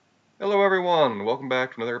Hello, everyone. Welcome back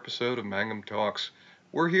to another episode of Mangum Talks.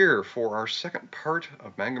 We're here for our second part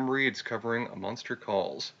of Mangum Reads covering A Monster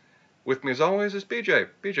Calls. With me, as always, is BJ.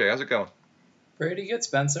 BJ, how's it going? Pretty good,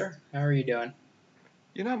 Spencer. How are you doing?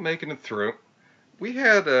 You're not making it through. We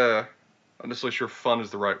had, I'm not necessarily sure fun is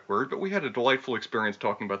the right word, but we had a delightful experience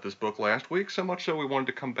talking about this book last week, so much so we wanted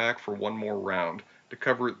to come back for one more round to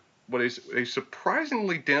cover what is a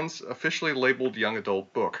surprisingly dense, officially labeled young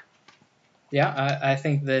adult book. Yeah, I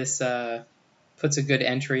think this puts a good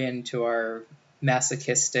entry into our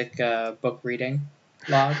masochistic book reading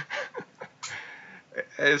log.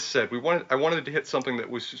 As said, I wanted to hit something that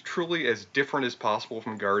was truly as different as possible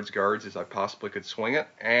from Guards as I possibly could swing it,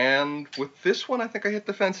 and with this one, I think I hit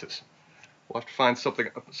the fences. We'll have to find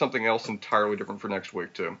something else entirely different for next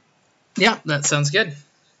week too. Yeah, that sounds good.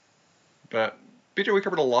 But BJ, we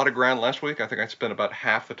covered a lot of ground last week. I think I spent about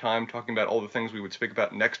half the time talking about all the things we would speak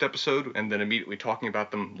about next episode, and then immediately talking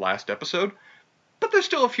about them last episode. But there's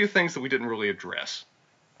still a few things that we didn't really address.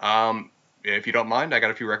 If you don't mind, I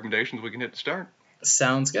got a few recommendations we can hit to start.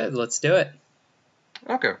 Sounds good. Let's do it.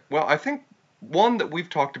 Okay. Well, I think one that we've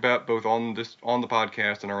talked about both on the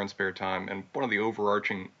podcast and our own spare time, and one of the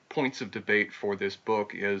overarching points of debate for this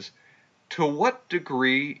book is, to what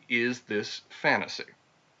degree is this fantasy?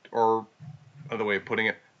 Or another way of putting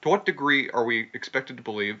it, to what degree are we expected to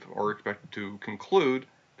believe or expected to conclude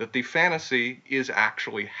that the fantasy is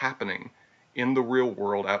actually happening in the real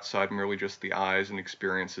world outside merely just the eyes and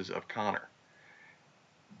experiences of Connor?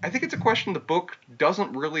 I think it's a question the book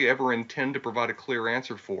doesn't really ever intend to provide a clear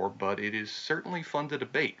answer for, but it is certainly fun to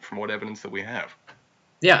debate from what evidence that we have.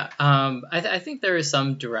 Yeah, I think there is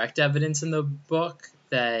some direct evidence in the book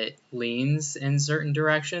that leans in certain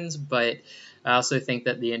directions, but I also think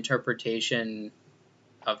that the interpretation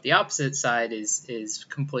of the opposite side is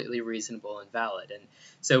completely reasonable and valid. And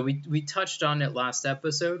so we touched on it last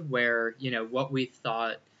episode where, what we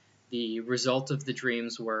thought the result of the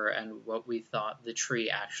dreams were and what we thought the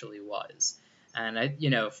tree actually was. And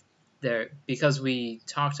because we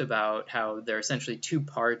talked about how there are essentially two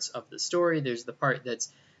parts of the story. There's the part that's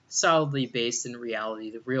solidly based in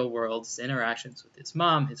reality, the real world, his interactions with his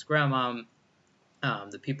mom, his grandmom,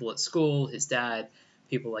 the people at school, his dad,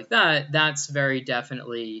 people like that. That's very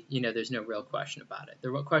definitely, there's no real question about it.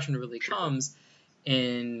 The question really comes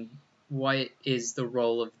in what is the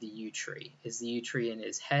role of the yew tree? Is the yew tree in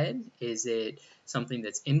his head? Is it something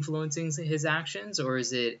that's influencing his actions? Or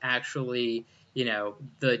is it actually,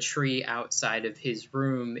 the tree outside of his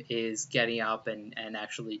room is getting up and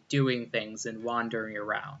actually doing things and wandering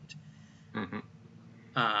around? Mm-hmm.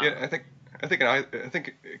 Yeah, I think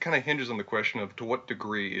it kind of hinges on the question of to what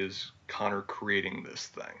degree is Connor creating this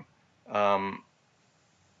thing.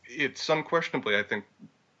 It's unquestionably, I think,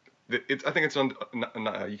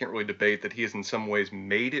 you can't really debate that he has in some ways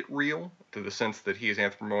made it real, to the sense that he is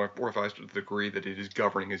anthropomorphized to the degree that it is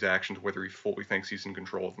governing his actions, whether he fully thinks he's in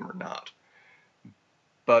control of them or not.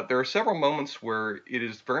 But there are several moments where it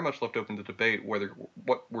is very much left open to debate whether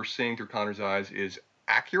what we're seeing through Connor's eyes is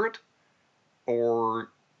accurate,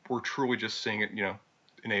 or we're truly just seeing it,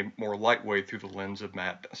 in a more light way through the lens of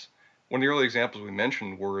madness. One of the early examples we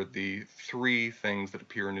mentioned were the three things that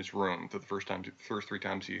appear in his room the first three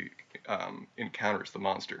times he encounters the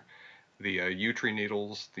monster: the yew tree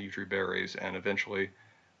needles, the yew tree berries, and eventually,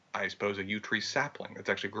 I suppose, a yew tree sapling that's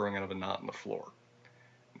actually growing out of a knot in the floor.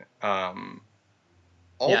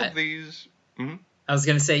 All Yeah. of these. Mm-hmm. I was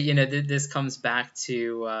going to say, this comes back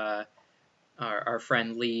to our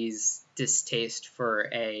friend Lee's distaste for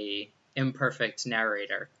a imperfect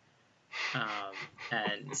narrator.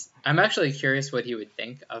 And I'm actually curious what he would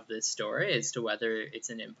think of this story as to whether it's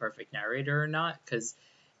an imperfect narrator or not, because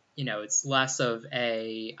it's less of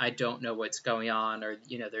I don't know what's going on, or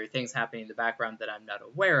there are things happening in the background that I'm not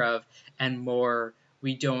aware of, and more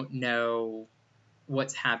we don't know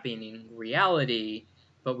what's happening in reality,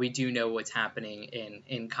 but we do know what's happening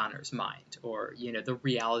in Connor's mind, or the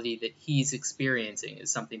reality that he's experiencing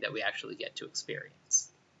is something that we actually get to experience.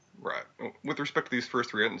 Right. With respect to these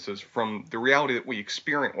first three instances, from the reality that we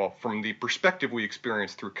experience, from the perspective we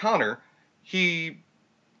experience through Connor, he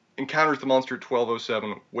encounters the monster at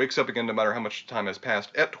 12:07, wakes up again no matter how much time has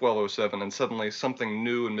passed at 12:07, and suddenly something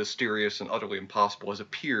new and mysterious and utterly impossible has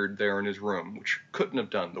appeared there in his room, which couldn't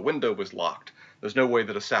have done. The window was locked. There's no way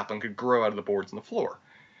that a sapling could grow out of the boards on the floor.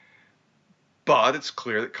 But it's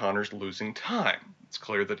clear that Connor's losing time. It's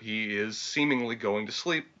clear that he is seemingly going to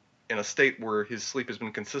sleep in a state where his sleep has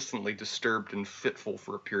been consistently disturbed and fitful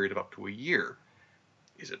for a period of up to a year.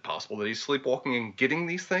 Is it possible that he's sleepwalking and getting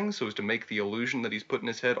these things so as to make the illusion that he's put in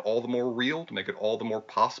his head all the more real, to make it all the more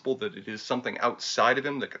possible that it is something outside of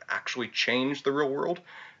him that could actually change the real world?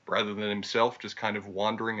 rather than himself just kind of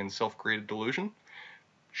wandering in self-created delusion?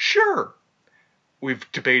 Sure. We've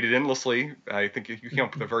debated endlessly. I think you came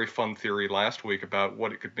up with a very fun theory last week about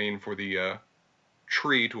what it could mean for the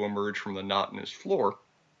tree to emerge from the knot in his floor.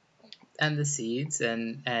 And the seeds,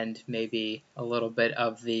 and maybe a little bit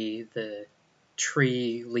of the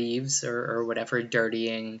tree leaves or whatever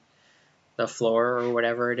dirtying the floor or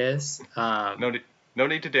whatever it is. No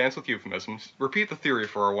need to dance with euphemisms. Repeat the theory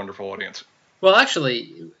for our wonderful audience. Well,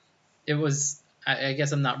 actually, it was. I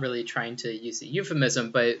guess I'm not really trying to use a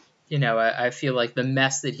euphemism, but I feel like the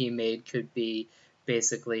mess that he made could be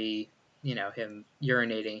basically, him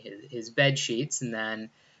urinating his bed sheets, and then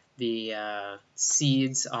the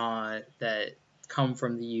seeds that come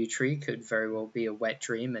from the yew tree could very well be a wet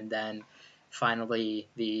dream, and then finally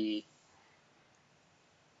the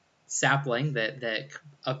sapling that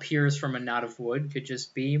appears from a knot of wood could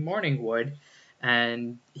just be morning wood,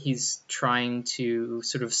 and he's trying to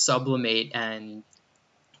sort of sublimate and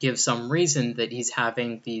give some reason that he's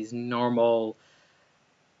having these normal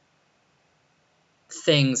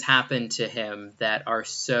things happen to him that are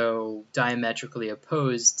so diametrically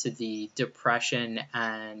opposed to the depression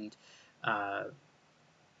and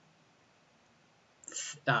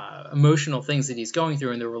emotional things that he's going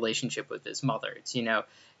through in the relationship with his mother. It's,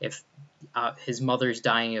 if his mother's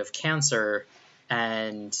dying of cancer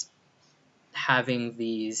and having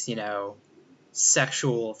these,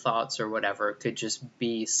 sexual thoughts or whatever could just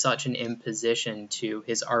be such an imposition to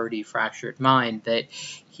his already fractured mind that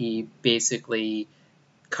he basically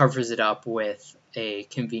covers it up with a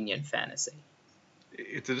convenient fantasy.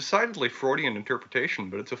 It's a decidedly Freudian interpretation,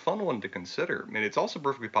 but it's a fun one to consider. I mean, it's also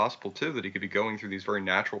perfectly possible, too, that he could be going through these very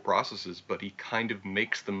natural processes, but he kind of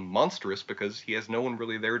makes them monstrous because he has no one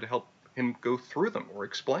really there to help him go through them or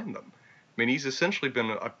explain them. I mean, he's essentially been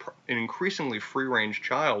an increasingly free-range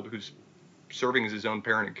child who's serving as his own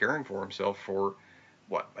parent and caring for himself for,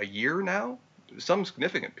 a year now? Some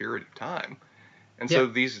significant period of time. And so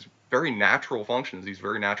these very natural functions, these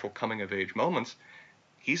very natural coming-of-age moments,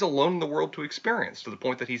 he's alone in the world to experience, to the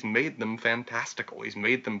point that he's made them fantastical. He's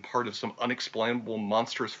made them part of some unexplainable,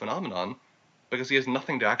 monstrous phenomenon because he has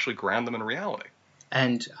nothing to actually ground them in reality.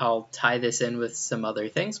 And I'll tie this in with some other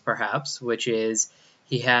things, perhaps, which is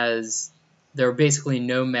there are basically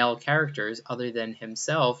no male characters other than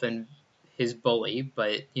himself and his bully,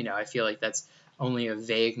 but, I feel like that's only a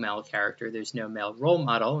vague male character. There's no male role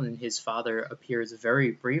model, and his father appears very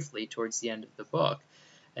briefly towards the end of the book.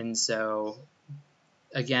 And so,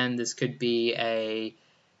 again, this could be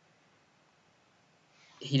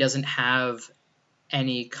he doesn't have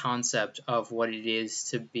any concept of what it is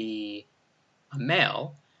to be a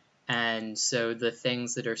male, and so the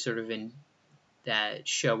things that are sort of that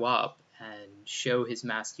show up and show his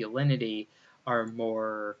masculinity are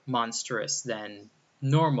more monstrous than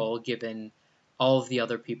normal, given all of the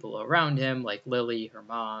other people around him, like Lily, her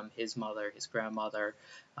mom, his mother, his grandmother.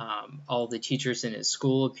 All the teachers in his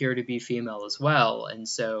school appear to be female as well, and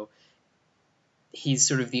so he's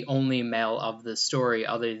sort of the only male of the story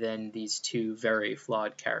other than these two very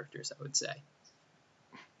flawed characters, I would say.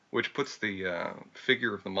 Which puts the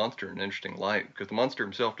figure of the monster in an interesting light, because the monster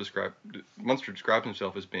describes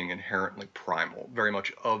himself as being inherently primal, very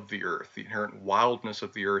much of the earth, the inherent wildness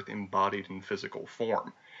of the earth embodied in physical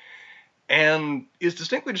form, and is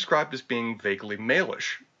distinctly described as being vaguely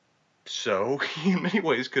malish. So he in many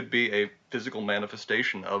ways could be a physical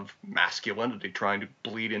manifestation of masculinity trying to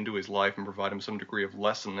bleed into his life and provide him some degree of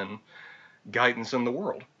lesson and guidance in the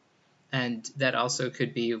world. And that also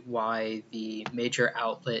could be why the major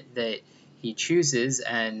outlet that he chooses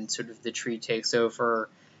and sort of the tree takes over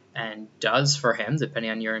and does for him,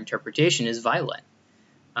 depending on your interpretation, is violent.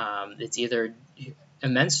 It's either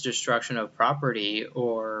immense destruction of property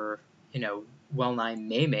or, well-nigh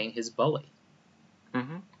maiming his bully.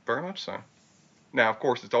 Mm-hmm. Very much so. Now, of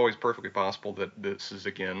course, it's always perfectly possible that this is,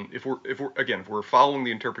 again, if we're following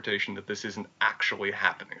the interpretation that this isn't actually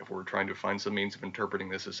happening, if we're trying to find some means of interpreting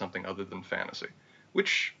this as something other than fantasy,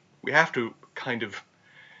 which we have to kind of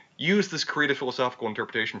use this creative philosophical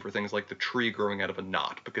interpretation for things like the tree growing out of a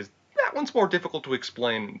knot, because that one's more difficult to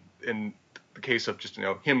explain in the case of just,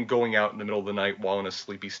 him going out in the middle of the night while in a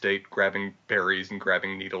sleepy state, grabbing berries and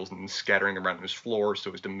grabbing needles and scattering them around his floor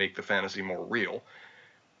so as to make the fantasy more real.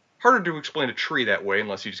 Harder to explain a tree that way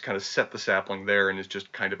unless you just kind of set the sapling there and is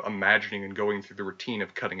just kind of imagining and going through the routine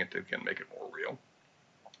of cutting it to, again, make it more real.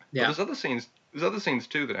 Yeah. But there's other scenes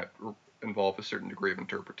too that involve a certain degree of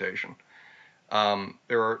interpretation.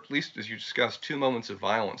 There are, at least as you discussed, 2 moments of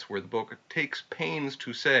violence where the book takes pains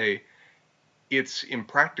to say it's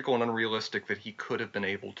impractical and unrealistic that he could have been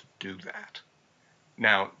able to do that.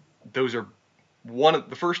 Now, those are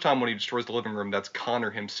the first time when he destroys the living room, that's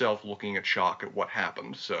Connor himself looking at shock at what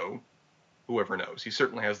happened. So whoever knows. He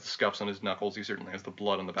certainly has the scuffs on his knuckles. He certainly has the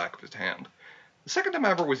blood on the back of his hand. The second time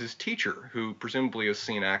ever was his teacher, who presumably has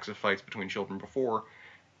seen acts of fights between children before,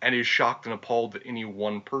 and is shocked and appalled that any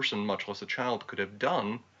one person, much less a child, could have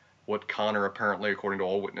done what Connor apparently, according to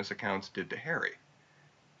all witness accounts, did to Harry.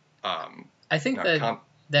 I think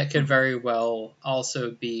that could very well also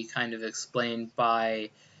be kind of explained by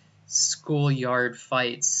schoolyard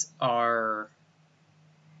fights are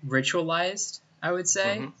ritualized, I would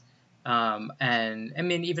say. And I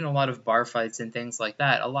mean, even a lot of bar fights and things like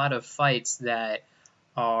that, a lot of fights that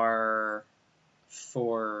are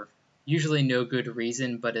for usually no good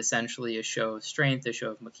reason, but essentially a show of strength, a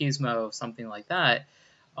show of machismo, something like that,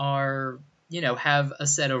 are, have a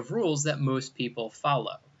set of rules that most people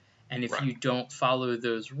follow. And if you don't follow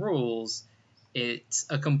those rules, it's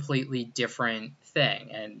a completely different thing.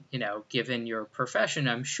 And, given your profession,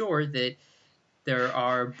 I'm sure that there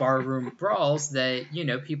are barroom brawls that,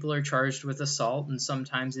 people are charged with assault, and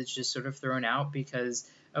sometimes it's just sort of thrown out because,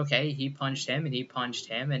 okay, he punched him and he punched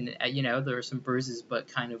him, and, there are some bruises, but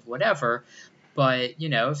kind of whatever. But,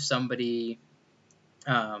 if somebody,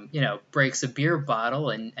 breaks a beer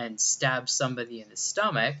bottle and stabs somebody in the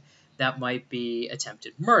stomach, that might be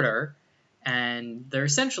attempted murder. And they're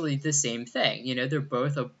essentially the same thing. They're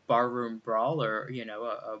both a barroom brawl or,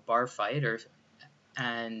 a bar fight,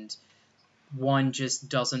 and one just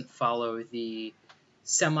doesn't follow the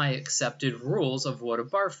semi-accepted rules of what a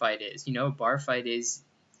bar fight is. A bar fight is,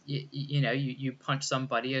 you punch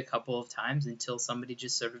somebody a couple of times until somebody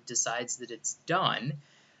just sort of decides that it's done,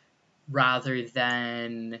 rather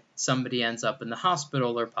than somebody ends up in the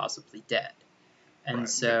hospital or possibly dead. And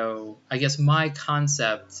so I guess my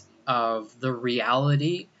concept of the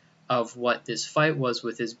reality of what this fight was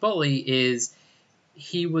with his bully is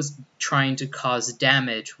he was trying to cause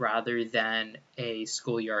damage rather than a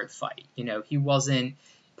schoolyard fight. He wasn't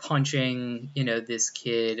punching, this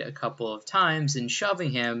kid a couple of times and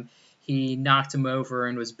shoving him. He knocked him over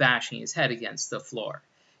and was bashing his head against the floor.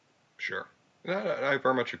 Sure. I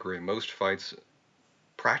very much agree. Most fights,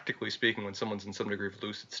 practically speaking, when someone's in some degree of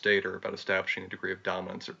lucid state, are about establishing a degree of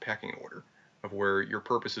dominance or pecking order, of where your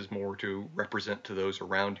purpose is more to represent to those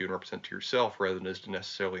around you and represent to yourself rather than to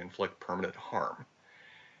necessarily inflict permanent harm.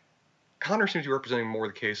 Connor seems to be representing more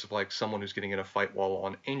the case of like someone who's getting in a fight while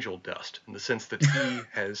on angel dust, in the sense that he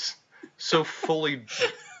has so fully...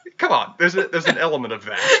 Come on, there's an element of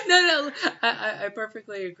that. No, I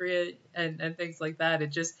perfectly agree, and things like that.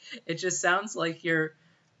 It just sounds like you're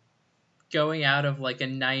going out of like a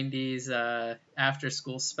 90s after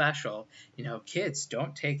school special. Kids,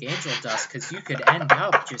 don't take angel dust because you could end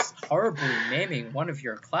up just horribly maiming one of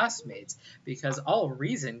your classmates because all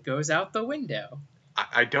reason goes out the window.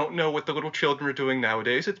 I don't know what the little children are doing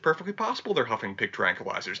nowadays. It's perfectly possible they're huffing pig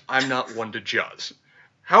tranquilizers. I'm not one to judge.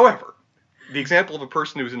 However, the example of a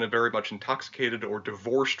person who's in a very much intoxicated or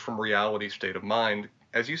divorced from reality state of mind,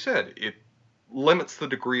 as you said, it limits the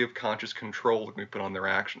degree of conscious control that we put on their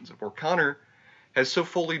actions. Where Connor has so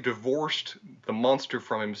fully divorced the monster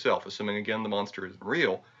from himself, assuming again the monster isn't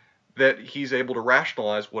real, that he's able to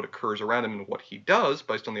rationalize what occurs around him and what he does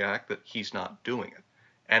based on the act that he's not doing it.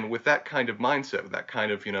 And with that kind of mindset, with that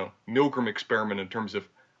kind of, Milgram experiment in terms of,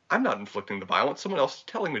 I'm not inflicting the violence, someone else is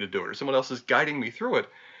telling me to do it, or someone else is guiding me through it,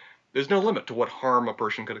 there's no limit to what harm a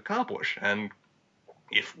person could accomplish. And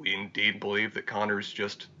if we indeed believe that Connor's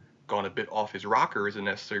just gone a bit off his rocker as a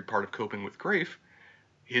necessary part of coping with grief,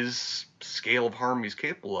 his scale of harm he's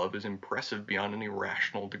capable of is impressive beyond any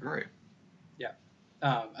rational degree. Yeah.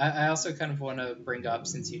 I also kind of want to bring up,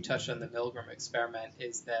 since you touched on the Milgram experiment,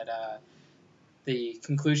 is that the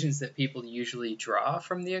conclusions that people usually draw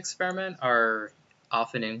from the experiment are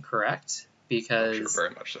often incorrect because... Sure,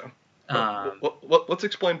 very much so. Let's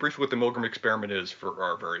explain briefly what the Milgram experiment is for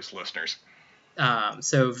our various listeners.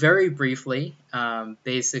 So very briefly,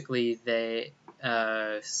 basically they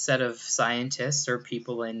set of scientists or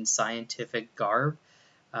people in scientific garb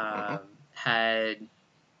had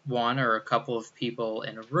one or a couple of people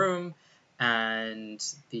in a room, and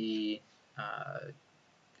the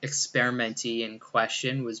experimentee in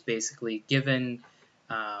question was basically given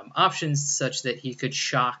options such that he could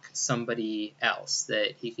shock somebody else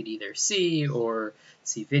that he could either see or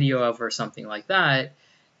see video of or something like that.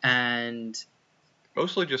 And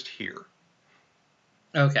mostly just hear.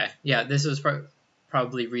 Okay, yeah, this was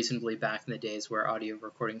probably reasonably back in the days where audio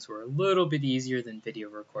recordings were a little bit easier than video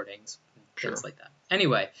recordings, things like that.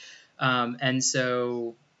 Anyway, and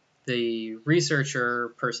so the researcher,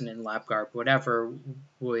 person in lab garb, whatever,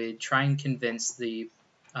 would try and convince the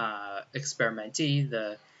experimentee,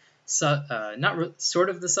 the sort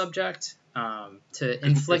of the subject, to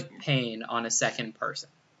inflict pain on a second person.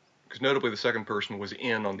 Because notably, the second person was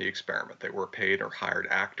in on the experiment. They were a paid or hired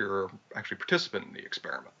actor or actually participant in the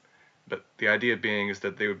experiment. But the idea being is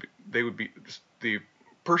that they would be the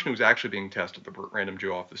person who was actually being tested, the random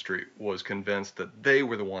Joe off the street, was convinced that they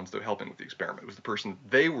were the ones that were helping with the experiment. It was the person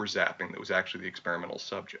they were zapping that was actually the experimental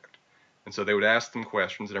subject. And so they would ask them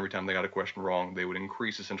questions, and every time they got a question wrong, they would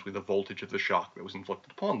increase essentially the voltage of the shock that was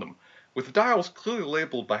inflicted upon them, with the dials clearly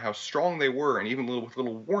labeled by how strong they were, and even with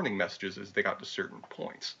little warning messages as they got to certain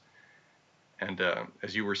points. And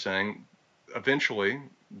as you were saying, eventually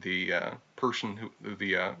the person who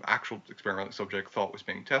the actual experimental subject thought was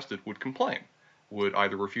being tested would complain, would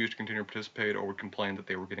either refuse to continue to participate or would complain that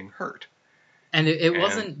they were getting hurt. And it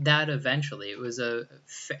wasn't that eventually. It was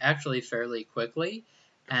actually fairly quickly.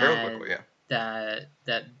 Fairly quickly, yeah.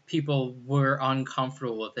 That people were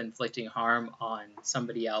uncomfortable with inflicting harm on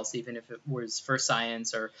somebody else, even if it was for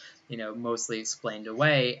science or, mostly explained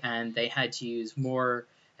away. And they had to use more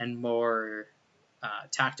and more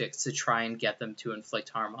tactics to try and get them to inflict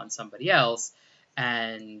harm on somebody else.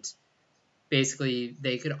 And basically,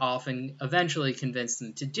 they could often eventually convince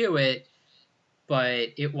them to do it, but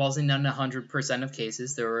it wasn't in 100% of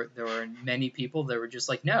cases. There were many people that were just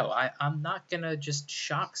like, no, I'm not gonna just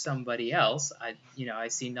shock somebody else. I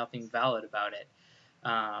see nothing valid about it.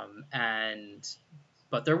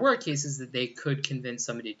 But there were cases that they could convince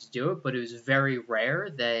somebody to do it, but it was very rare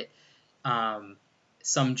that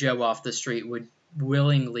some Joe off the street would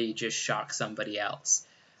willingly just shock somebody else.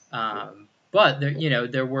 But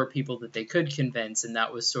there were people that they could convince, and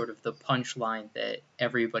that was sort of the punchline that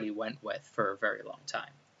everybody went with for a very long time.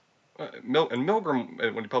 And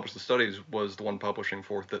Milgram, when he published the studies, was the one publishing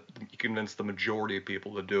forth that he convinced the majority of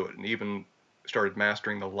people to do it, and even started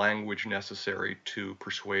mastering the language necessary to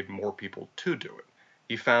persuade more people to do it.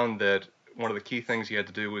 He found that one of the key things he had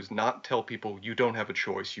to do was not tell people, you don't have a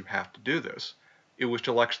choice, you have to do this. It was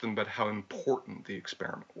to lecture them about how important the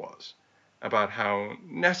experiment was, about how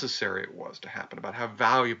necessary it was to happen, about how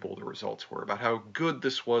valuable the results were, about how good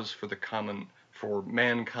this was for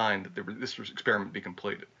mankind that this experiment be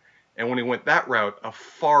completed. And when he went that route, a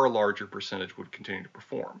far larger percentage would continue to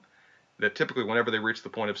perform. That typically, whenever they reached the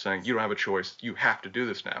point of saying, you don't have a choice, you have to do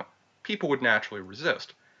this now, people would naturally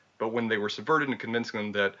resist. But when they were subverted and convincing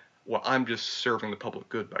them that, well, I'm just serving the public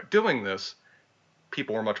good by doing this,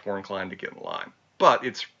 people were much more inclined to get in line. But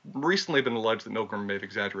it's recently been alleged that Milgram may have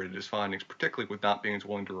exaggerated his findings, particularly with not being as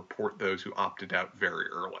willing to report those who opted out very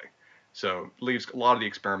early. So it leaves a lot of the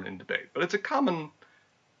experiment in debate. But it's a common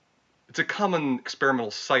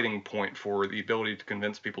experimental citing point for the ability to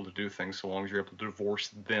convince people to do things so long as you're able to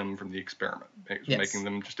divorce them from the experiment, making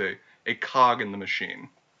them just a cog in the machine.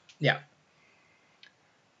 Yeah.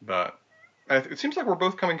 But it seems like we're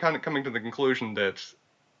both coming to the conclusion that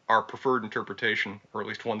our preferred interpretation, or at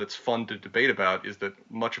least one that's fun to debate about, is that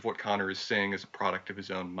much of what Connor is saying is a product of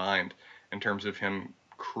his own mind in terms of him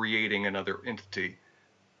creating another entity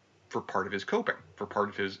for part of his coping, for part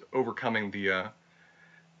of his overcoming the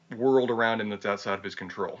world around him that's outside of his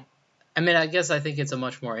control. I mean, I guess I think it's a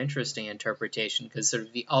much more interesting interpretation because sort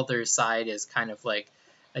of the other side is kind of like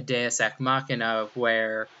a deus ex machina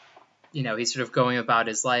where, he's sort of going about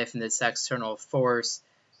his life and this external force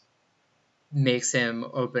makes him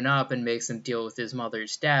open up and makes him deal with his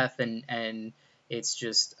mother's death, and it's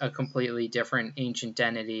just a completely different ancient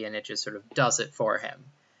entity, and it just sort of does it for him.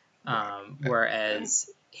 Whereas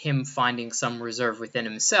him finding some reserve within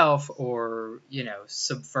himself, or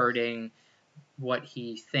subverting what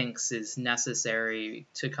he thinks is necessary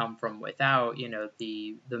to come from without,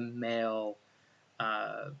 the male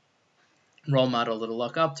role model to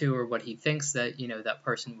look up to, or what he thinks that that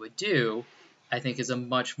person would do, I think is a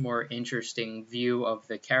much more interesting view of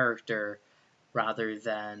the character rather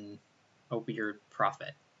than a weird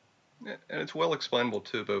prophet. And it's well explainable,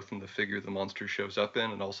 too, both in the figure the monster shows up in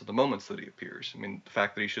and also the moments that he appears. I mean, the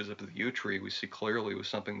fact that he shows up at the yew tree, we see clearly was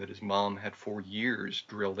something that his mom had for years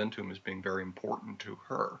drilled into him as being very important to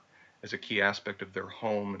her, as a key aspect of their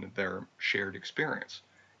home and their shared experience.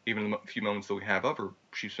 Even in the few moments that we have of her,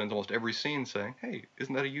 she spends almost every scene saying, hey,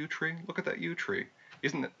 isn't that a yew tree? Look at that yew tree.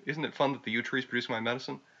 Isn't it fun that the yew tree is producing my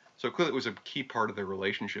medicine? So clearly it was a key part of their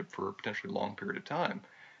relationship for a potentially long period of time.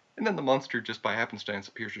 And then the monster, just by happenstance,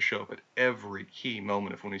 appears to show up at every key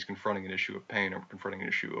moment of when he's confronting an issue of pain or confronting an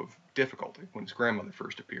issue of difficulty. When his grandmother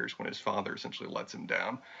first appears, when his father essentially lets him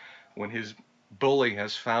down, when his bully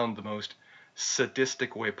has found the most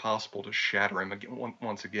sadistic way possible to shatter him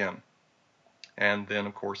once again. And then,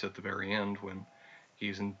 of course, at the very end, when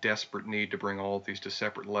he's in desperate need to bring all of these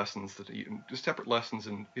separate lessons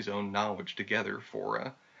in his own knowledge together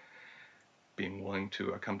for being willing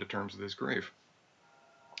to come to terms with his grief.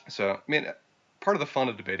 So, I mean, part of the fun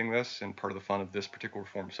of debating this and part of the fun of this particular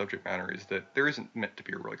form of subject matter is that there isn't meant to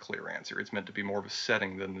be a really clear answer. It's meant to be more of a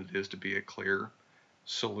setting than it is to be a clear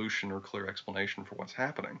solution or clear explanation for what's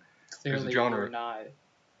happening. Clearly, we're not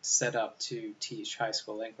set up to teach high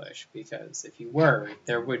school English, because if you were,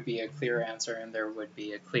 there would be a clear answer and there would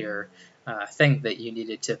be a clear thing that you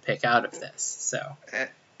needed to pick out of this. So,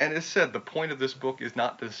 and as said, the point of this book is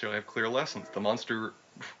not necessarily have clear lessons. The monster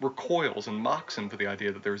recoils and mocks him for the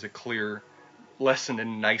idea that there's a clear lesson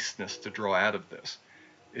in niceness to draw out of this.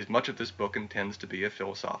 As much of this book intends to be a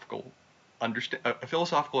philosophical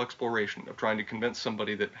exploration of trying to convince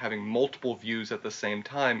somebody that having multiple views at the same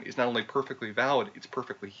time is not only perfectly valid, it's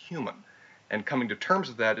perfectly human. And coming to terms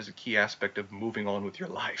with that is a key aspect of moving on with your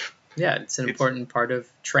life. Yeah, it's an important part of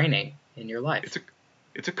training in your life.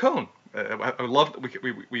 It's a cone. I love that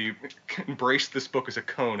we embraced this book as a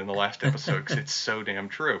cone in the last episode because it's so damn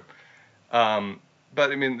true.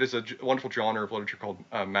 But I mean, there's a wonderful genre of literature called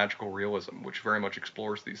magical realism, which very much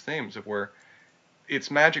explores these themes of where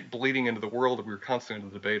it's magic bleeding into the world, and we were constantly in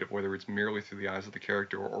the debate of whether it's merely through the eyes of the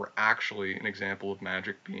character or actually an example of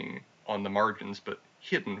magic being on the margins but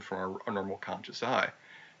hidden from our normal conscious eye.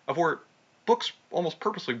 Of where books almost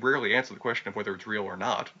purposely rarely answer the question of whether it's real or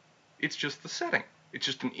not. It's just the setting. It's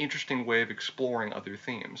just an interesting way of exploring other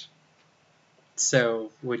themes.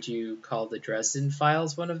 So would you call the Dresden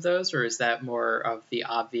Files one of those, or is that more of the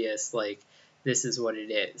obvious, like, this is what it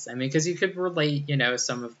is? I mean, because you could relate,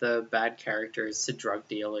 some of the bad characters to drug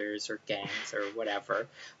dealers or gangs or whatever,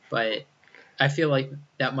 but I feel like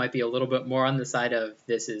that might be a little bit more on the side of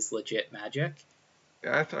this is legit magic.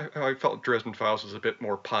 Yeah, I felt Dresden Files was a bit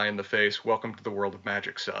more pie in the face. Welcome to the world of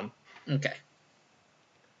magic, son. Okay.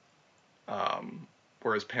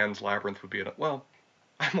 Whereas Pan's Labyrinth would be well,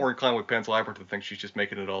 I'm more inclined with Pan's Labyrinth to think she's just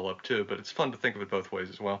making it all up too, but it's fun to think of it both ways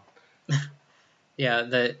as well. Yeah,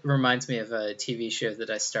 that reminds me of a TV show that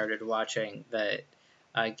I started watching that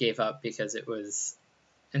I gave up because it was,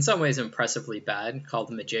 in some ways, impressively bad, called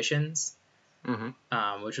The Magicians,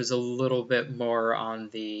 which was a little bit more on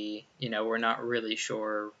the, we're not really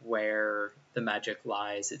sure where the magic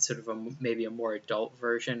lies. It's sort of maybe a more adult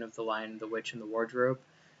version of The Lion, the Witch, and the Wardrobe.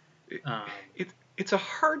 It's a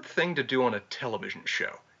hard thing to do on a television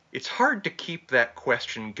show. It's hard to keep that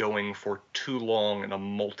question going for too long in a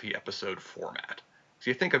multi-episode format. So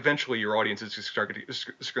you think eventually your audience is just going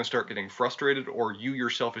to start getting frustrated, or you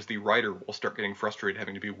yourself as the writer will start getting frustrated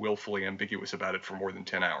having to be willfully ambiguous about it for more than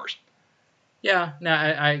 10 hours. Yeah, no,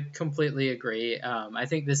 I completely agree. I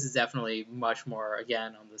think this is definitely much more,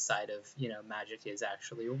 again, on the side of, magic is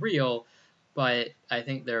actually real, but I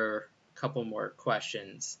think there are a couple more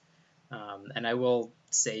questions. And I will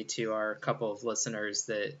say to our couple of listeners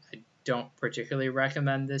that I don't particularly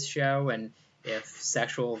recommend this show, and if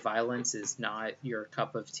sexual violence is not your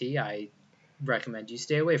cup of tea, I recommend you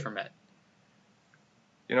stay away from it.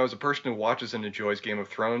 As a person who watches and enjoys Game of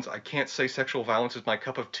Thrones, I can't say sexual violence is my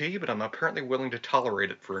cup of tea, but I'm apparently willing to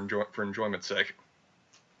tolerate it for enjoyment's sake.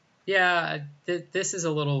 Yeah, this is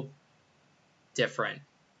a little different,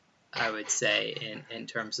 I would say, in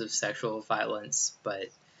terms of sexual violence, but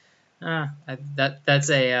that's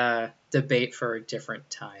a debate for a different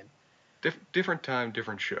time. Different time,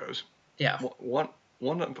 different shows. Yeah. One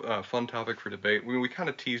fun topic for debate. We kind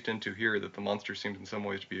of teased into here that the monster seems in some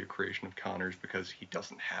ways to be a creation of Connors because he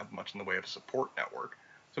doesn't have much in the way of a support network.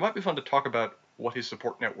 So it might be fun to talk about what his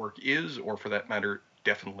support network is, or for that matter,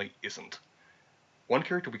 definitely isn't. One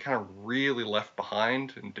character we kind of really left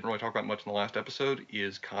behind and didn't really talk about much in the last episode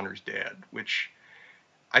is Connor's dad, which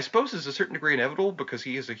I suppose is a certain degree inevitable because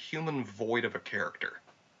he is a human void of a character.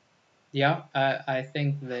 Yeah, I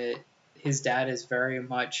think that his dad is very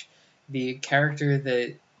much the character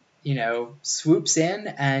that, swoops in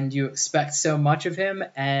and you expect so much of him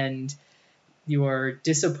and you are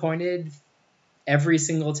disappointed every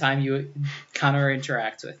single time Connor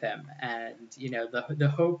interacts with him. And,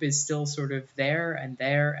 the hope is still sort of there and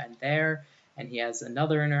there and there. And he has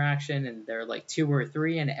another interaction and they're like 2 or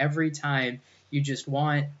 3. And every time you just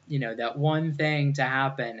want, that one thing to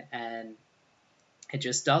happen and it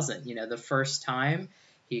just doesn't. The first time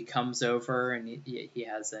he comes over and he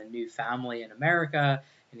has a new family in America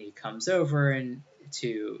and he comes over and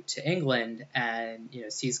to England and,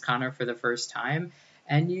 sees Connor for the first time.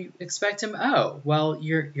 And you expect him, oh, well,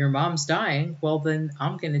 your mom's dying. Well, then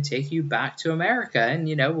I'm going to take you back to America and,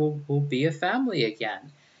 we'll be a family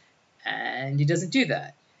again. And he doesn't do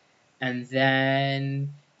that. And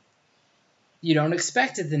then you don't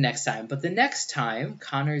expect it the next time, but the next time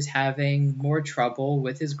Connor's having more trouble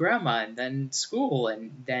with his grandma and then school,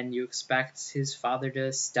 and then you expect his father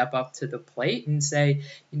to step up to the plate and say,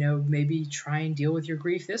 maybe try and deal with your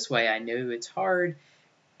grief this way. I know it's hard,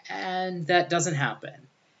 and that doesn't happen.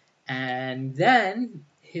 And then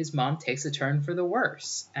his mom takes a turn for the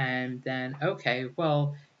worse. And then, okay,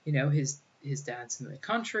 well, his dad's in the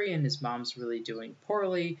country and his mom's really doing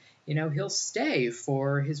poorly. He'll stay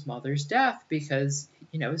for his mother's death because,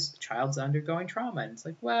 his child's undergoing trauma. And it's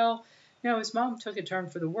like, well, his mom took a turn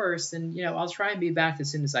for the worse, and, I'll try and be back as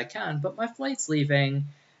soon as I can, but my flight's leaving,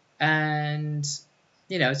 and,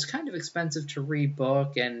 it's kind of expensive to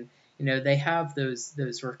rebook, and, they have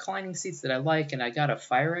those reclining seats that I like, and I got a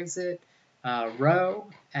fire exit row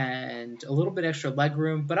and a little bit extra leg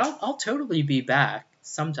room, but I'll totally be back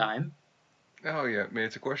sometime. Oh yeah, I mean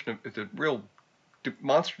it's a real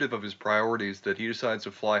demonstrative of his priorities that he decides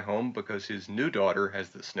to fly home because his new daughter has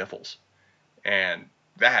the sniffles, and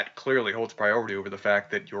that clearly holds priority over the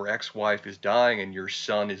fact that your ex-wife is dying and your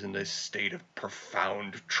son is in a state of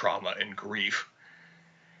profound trauma and grief.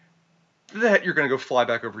 That you're going to go fly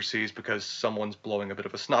back overseas because someone's blowing a bit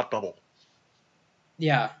of a snot bubble.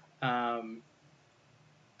 Yeah.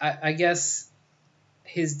 I guess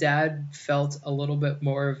his dad felt a little bit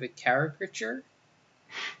more of a caricature.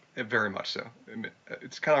 Very much so. I mean,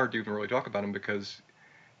 it's kind of hard to even really talk about him because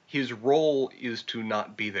his role is to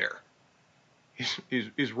not be there.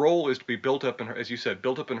 His role is to be built up in, as you said,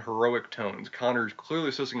 built up in heroic tones. Connor's clearly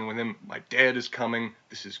associating with him. My dad is coming.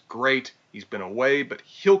 This is great. He's been away, but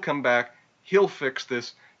he'll come back. He'll fix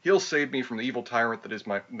this. He'll save me from the evil tyrant that is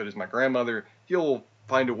my grandmother. He'll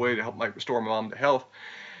find a way to help restore my mom to health.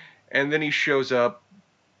 And then he shows up,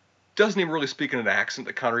 doesn't even really speak in an accent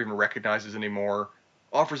that Connor even recognizes anymore,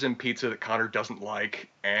 offers him pizza that Connor doesn't like,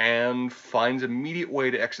 and finds an immediate way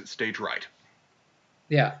to exit stage right.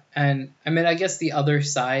 Yeah, and I mean, I guess the other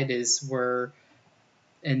side is we're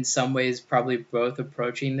in some ways probably both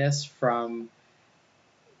approaching this from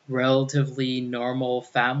relatively normal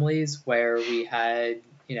families where we had,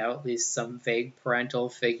 at least some vague parental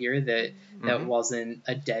figure that wasn't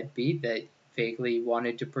a deadbeat, that vaguely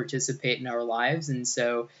wanted to participate in our lives. And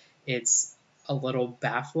so it's a little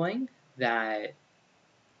baffling that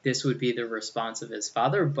this would be the response of his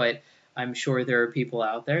father, but I'm sure there are people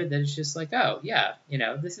out there that it's just like, oh, yeah,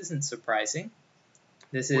 this isn't surprising.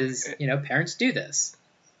 This is, parents do this.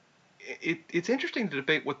 It's interesting to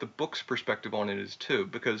debate what the book's perspective on it is, too,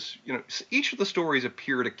 because, each of the stories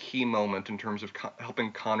appear at a key moment in terms of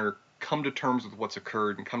helping Connor come to terms with what's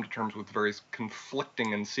occurred and come to terms with various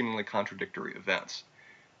conflicting and seemingly contradictory events.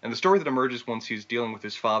 And the story that emerges once he's dealing with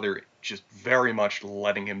his father just very much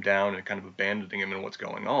letting him down and kind of abandoning him in what's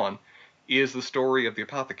going on is the story of the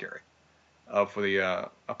apothecary. Of the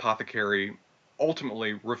apothecary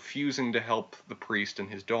ultimately refusing to help the priest and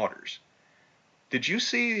his daughters. Did you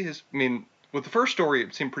see his? I mean, with the first story,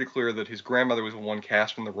 it seemed pretty clear that his grandmother was the one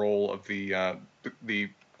cast in the role of the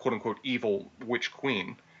quote unquote evil witch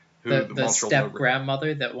queen, who the step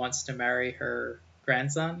grandmother that wants to marry her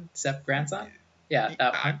grandson, step grandson. Yeah,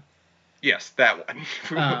 that one. Yes, that one.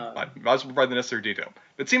 I was provide the necessary detail.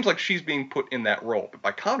 It seems like she's being put in that role, but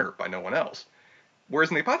by Connor, by no one else. Whereas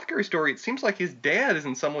in the apothecary story, it seems like his dad is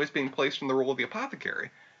in some ways being placed in the role of the apothecary,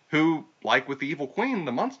 who, like with the evil queen,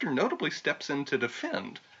 the monster notably steps in to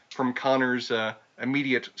defend from Connor's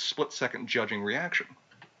immediate split-second judging reaction.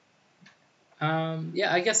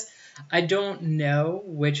 Yeah, I guess I don't know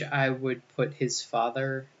which I would put his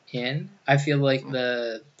father in. I feel like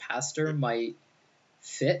the pastor might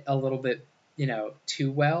fit a little bit,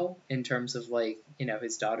 too well in terms of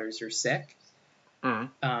his daughters are sick.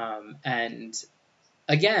 And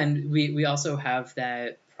again, we also have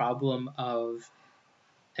that problem of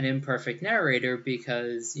an imperfect narrator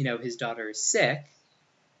because, his daughter is sick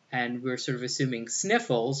and we're sort of assuming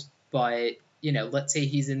sniffles, but, let's say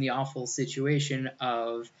he's in the awful situation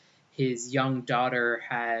of his young daughter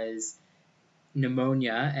has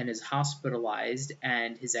pneumonia and is hospitalized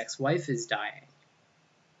and his ex-wife is dying.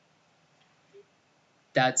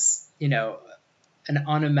 That's, an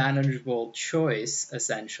unmanageable choice,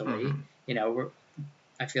 essentially.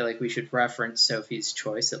 I feel like we should reference Sophie's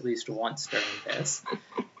Choice at least once during this.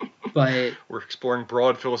 But we're exploring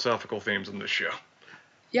broad philosophical themes in this show.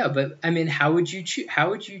 Yeah, but I mean, how would you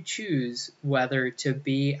choose whether to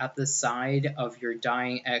be at the side of your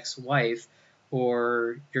dying ex-wife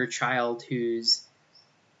or your child who's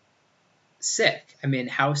sick? I mean,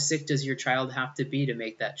 how sick does your child have to be to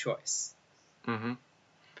make that choice? Mm-hmm.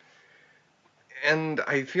 And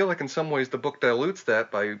I feel like in some ways the book dilutes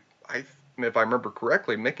that by if I remember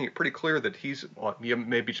correctly, making it pretty clear that he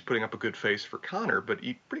may be just putting up a good face for Connor, but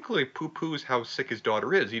he pretty clearly poo-poos how sick his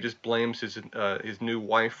daughter is. He just blames his new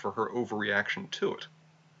wife for her overreaction to it.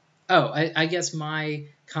 Oh, I guess my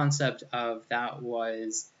concept of that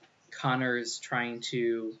was Connor's trying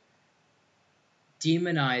to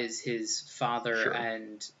demonize his father, Sure.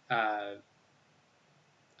 and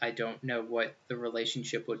I don't know what the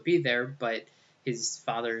relationship would be there, but his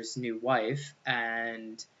father's new wife,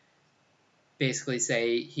 and basically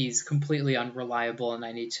say he's completely unreliable and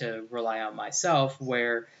I need to rely on myself,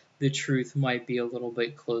 where the truth might be a little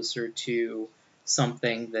bit closer to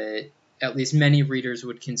something that at least many readers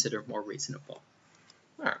would consider more reasonable.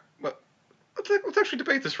 All right. Well, let's actually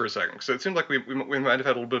debate this for a second, because it seems like we might have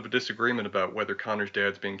had a little bit of a disagreement about whether Connor's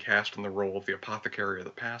dad's being cast in the role of the apothecary or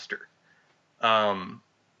the pastor.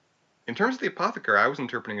 In terms of the apothecary, I was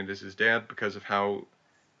interpreting it as his dad because of how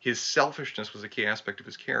his selfishness was a key aspect of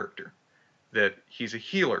his character. That he's a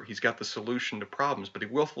healer, he's got the solution to problems, but he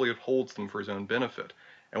willfully withholds them for his own benefit.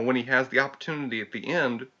 And when he has the opportunity at the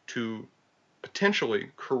end to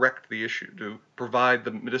potentially correct the issue, to provide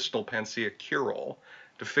the medicinal panacea cure-all,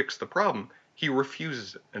 to fix the problem, he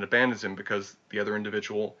refuses it and abandons him because the other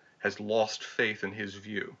individual has lost faith in his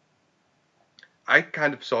view. I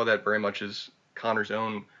kind of saw that very much as Connor's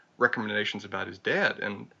own recommendations about his dad,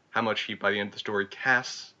 and how much he, by the end of the story,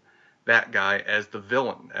 casts that guy as the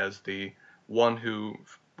villain, as the one who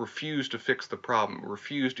refused to fix the problem,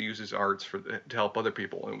 refused to use his arts to help other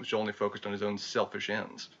people, and was only focused on his own selfish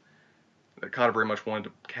ends. Connor very much wanted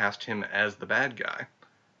to cast him as the bad guy.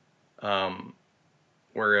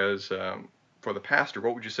 Whereas for the pastor,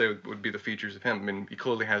 what would you say would be the features of him? I mean, he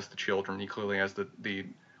clearly has the children. He clearly has the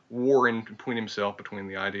war in between himself, between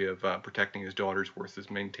the idea of protecting his daughters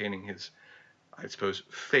versus maintaining his, I suppose,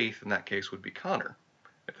 faith in that case would be Connor,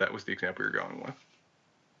 if that was the example you're going with.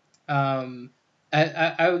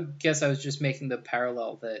 I would guess I was just making the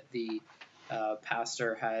parallel that the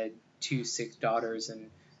pastor had 2 sick daughters and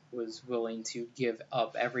was willing to give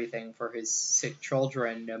up everything for his sick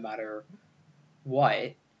children no matter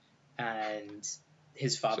what, and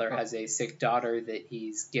his father has a sick daughter that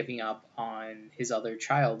he's giving up on his other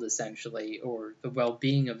child, essentially, or the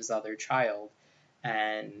well-being of his other child,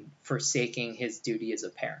 and forsaking his duty as a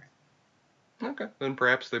parent. Okay, then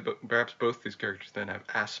perhaps both these characters then have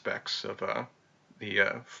aspects of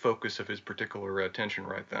the focus of his particular attention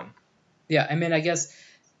right then. Yeah, I mean, I guess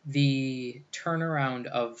the turnaround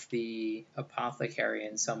of the apothecary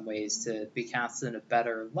in some ways to be cast in a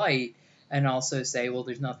better light, and also say, well,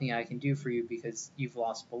 there's nothing I can do for you because you've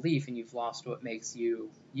lost belief and you've lost what makes you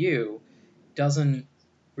you, doesn't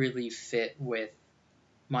really fit with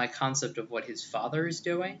my concept of what his father is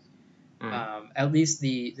doing. At least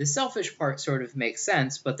the selfish part sort of makes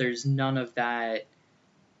sense, but there's none of that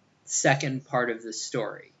second part of the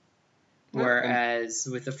story. Whereas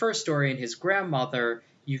with the first story and his grandmother,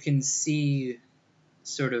 you can see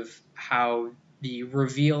sort of how the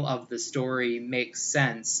reveal of the story makes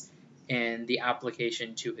sense in the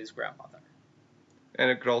application to his grandmother.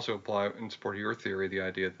 And it could also apply, in support of your theory, the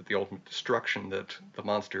idea that the ultimate destruction that the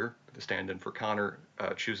monster, the stand-in for Connor,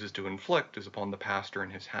 chooses to inflict is upon the pastor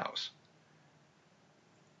and his house.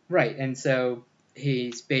 Right, and so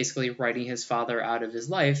he's basically writing his father out of his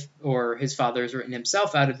life, or his father has written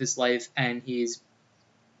himself out of his life, and he's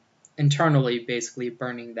internally basically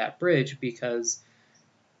burning that bridge because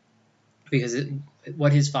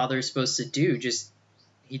what his father is supposed to do, just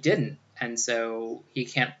he didn't, and so he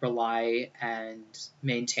can't rely and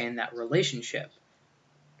maintain that relationship.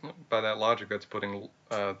 By that logic, that's putting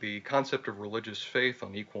the concept of religious faith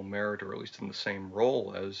on equal merit, or at least in the same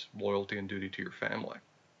role as loyalty and duty to your family.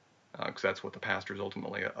 Because that's what the pastor is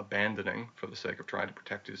ultimately abandoning for the sake of trying to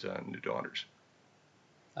protect his new daughters.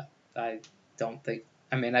 I don't think.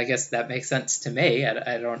 I mean, I guess that makes sense to me.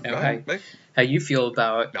 I don't know how you feel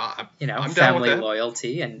about family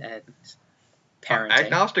loyalty and parenting.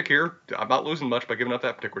 Agnostic here. I'm not losing much by giving up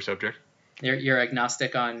that particular subject. You're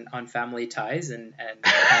agnostic on family ties and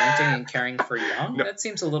parenting and caring for young. No. That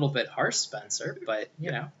seems a little bit harsh, Spencer. But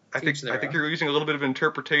I think you're using a little bit of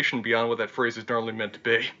interpretation beyond what that phrase is normally meant to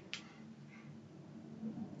be.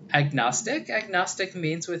 Agnostic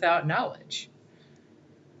means without knowledge.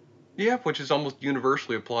 Yeah, which is almost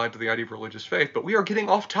universally applied to the idea of religious faith. But we are getting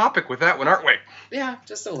off topic with that one, aren't we? Yeah,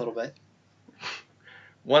 just a little bit.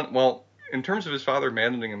 Well, in terms of his father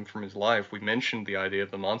abandoning him from his life, we mentioned the idea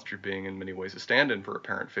of the monster being in many ways a stand-in for a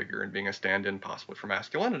parent figure, and being a stand-in possibly for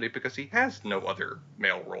masculinity, because he has no other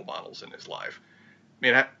male role models in his life.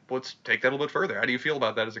 I mean, let's take that a little bit further. How do you feel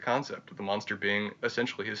about that as a concept, the monster being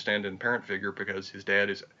essentially his stand-in parent figure because his dad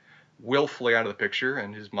is willfully out of the picture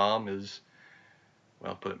and his mom is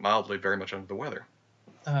well, put it mildly, very much under the weather.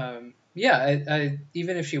 Yeah, I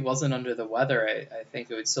even if she wasn't under the weather, I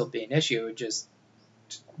think it would still be an issue. It would just,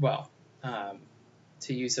 well, um,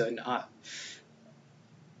 to use a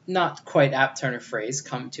not quite apt turn of phrase,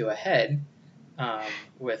 come to a head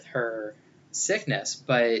with her sickness.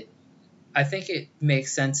 But I think it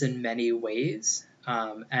makes sense in many ways,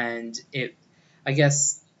 and I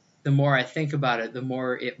guess, the more I think about it, the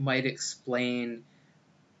more it might explain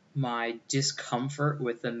my discomfort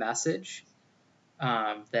with the message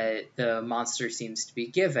that the monster seems to be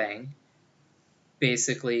giving.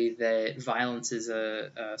 Basically, that violence is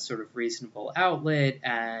a sort of reasonable outlet,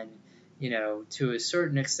 and to a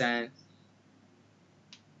certain extent,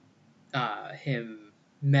 him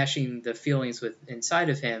meshing the feelings with inside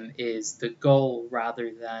of him is the goal,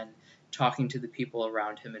 rather than talking to the people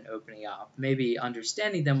around him and opening up, maybe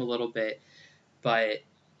understanding them a little bit, but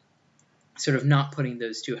sort of not putting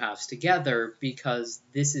those two halves together, because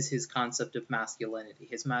this is his concept of masculinity.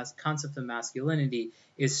 His concept of masculinity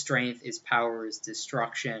is strength, is power, is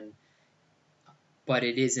destruction, but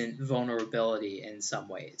it isn't vulnerability in some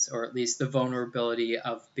ways, or at least the vulnerability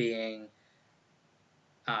of being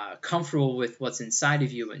comfortable with what's inside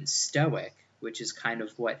of you and stoic, which is kind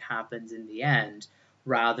of what happens in the end,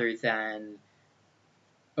 rather than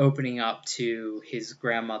opening up to his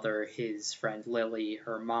grandmother, his friend Lily,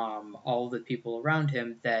 her mom, all the people around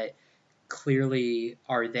him that clearly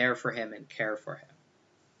are there for him and care for him.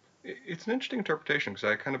 It's an interesting interpretation, because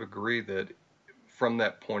I kind of agree that from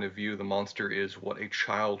that point of view, the monster is what a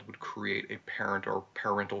child would create a parent or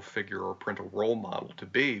parental figure or parental role model to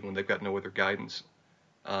be when they've got no other guidance.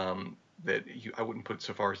 I wouldn't put it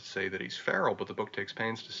so far as to say that he's feral, but the book takes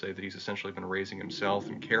pains to say that he's essentially been raising himself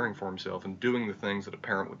and caring for himself and doing the things that a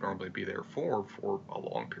parent would normally be there for a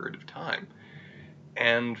long period of time.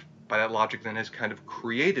 And by that logic, then has kind of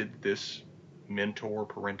created this mentor,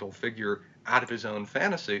 parental figure out of his own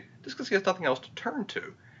fantasy, just because he has nothing else to turn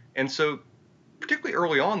to. And so, particularly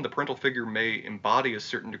early on, the parental figure may embody a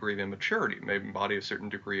certain degree of immaturity, may embody a certain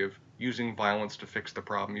degree of using violence to fix the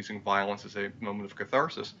problem, using violence as a moment of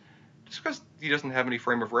catharsis, just because he doesn't have any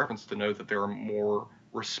frame of reference to know that there are more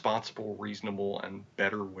responsible, reasonable, and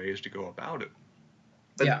better ways to go about it.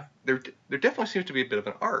 But yeah, there definitely seems to be a bit of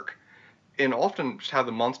an arc, and often just how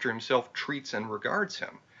the monster himself treats and regards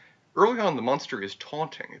him. Early on, the monster is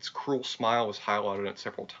taunting. Its cruel smile is highlighted on it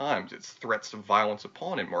several times. Its threats of violence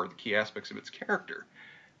upon him are the key aspects of its character.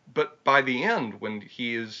 But by the end, when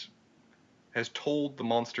he has told the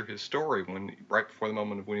monster his story, right before the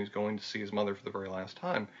moment of when he's going to see his mother for the very last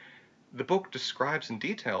time, the book describes in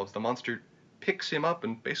detail as the monster picks him up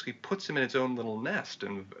and basically puts him in its own little nest,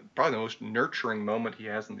 and probably the most nurturing moment he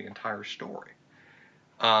has in the entire story.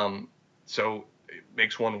 So it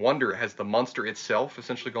makes one wonder, has the monster itself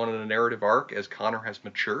essentially gone in a narrative arc as Connor has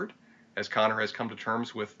matured? As Connor has come to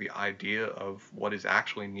terms with the idea of what is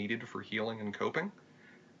actually needed for healing and coping?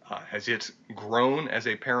 Has it grown as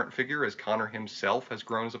a parent figure as Connor himself has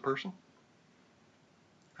grown as a person?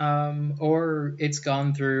 Or it's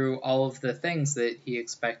gone through all of the things that he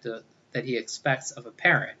expects of a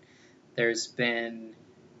parent. There's been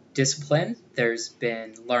discipline, there's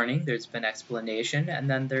been learning, there's been explanation, and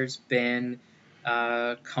then there's been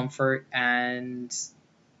comfort and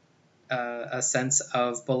a sense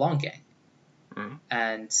of belonging. Mm-hmm.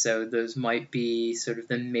 And so those might be sort of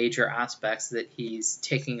the major aspects that he's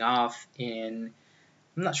taking off in,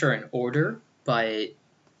 I'm not sure in order, but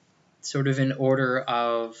sort of in order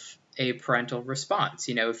of a parental response.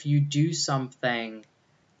 If you do something,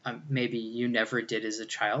 maybe you never did as a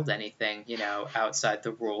child, anything, outside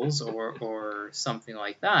the rules or something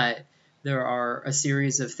like that, there are a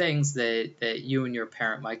series of things that you and your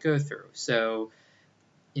parent might go through. So,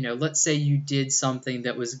 let's say you did something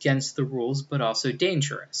that was against the rules, but also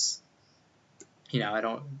dangerous. I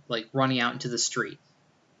don't like running out into the street.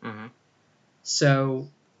 Mm-hmm. So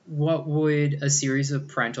what would a series of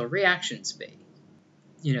parental reactions be?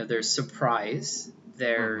 There's surprise,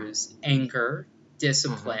 there's anger,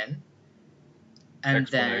 discipline, and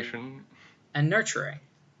explanation, and nurturing.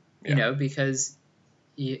 Yeah. Because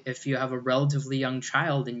if you have a relatively young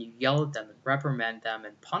child and you yell at them and reprimand them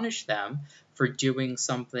and punish them for doing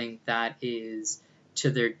something that is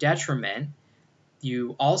to their detriment,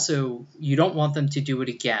 you don't want them to do it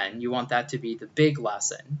again. You want that to be the big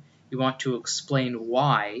lesson. You want to explain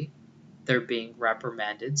why they're being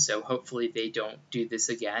reprimanded, so hopefully they don't do this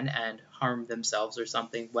again and harm themselves or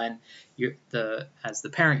something when as the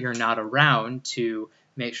parent, you're not around to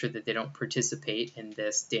make sure that they don't participate in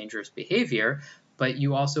this dangerous behavior. But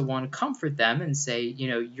you also want to comfort them and say,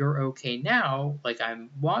 you're okay now, like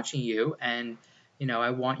I'm watching you, and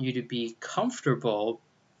I want you to be comfortable,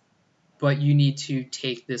 but you need to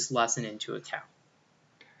take this lesson into account.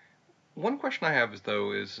 One question I have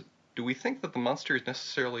is, do we think that the monster is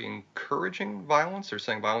necessarily encouraging violence or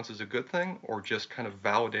saying violence is a good thing, or just kind of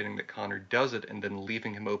validating that Connor does it and then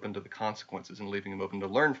leaving him open to the consequences and leaving him open to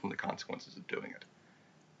learn from the consequences of doing it?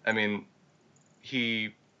 I mean,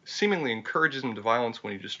 he seemingly encourages him to violence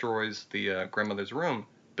when he destroys the grandmother's room,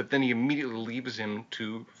 but then he immediately leaves him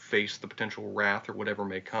to face the potential wrath or whatever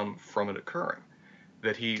may come from it occurring.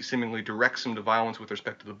 That he seemingly directs him to violence with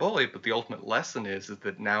respect to the bully, but the ultimate lesson is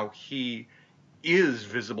that now he is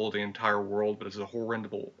visible to the entire world, but as a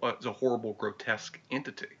horrible, grotesque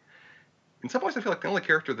entity. In some ways, I feel like the only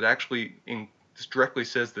character that actually directly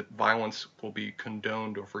says that violence will be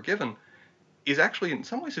condoned or forgiven is actually, in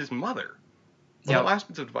some ways, his mother. One of the last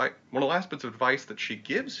bits of advice that she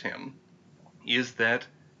gives him is that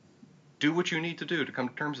do what you need to do to come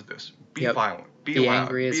to terms with this. Be violent, be loud,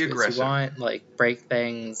 angry as be aggressive. As you want, like break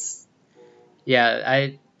things. Yeah,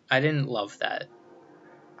 I didn't love that.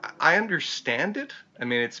 I understand it. I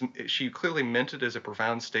mean, she clearly meant it as a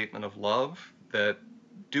profound statement of love, that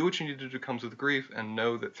do what you need to do comes with grief, and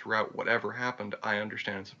know that throughout whatever happened, I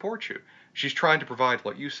understand and support you. She's trying to provide,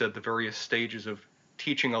 like you said, the various stages of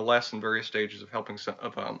teaching a lesson, various stages of helping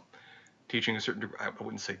teaching a certain, I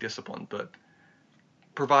wouldn't say discipline, but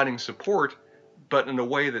providing support, but in a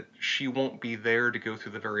way that she won't be there to go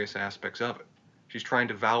through the various aspects of it. She's trying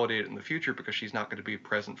to validate it in the future because she's not going to be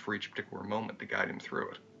present for each particular moment to guide him through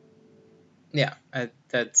it. Yeah,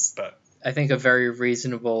 that's, I think, a very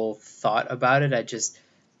reasonable thought about it.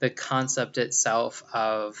 The concept itself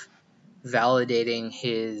of validating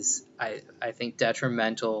his, I think,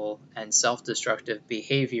 detrimental and self-destructive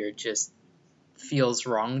behavior just feels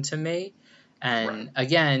wrong to me. And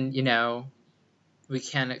again, we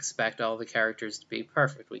can't expect all the characters to be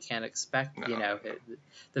perfect. We can't expect,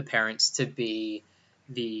 the parents to be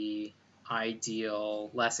the ideal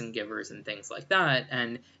lesson givers and things like that.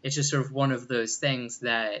 And it's just sort of one of those things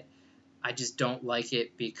that I just don't like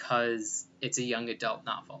it because it's a young adult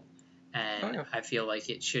novel. And I feel like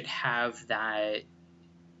it should have that,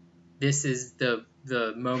 this is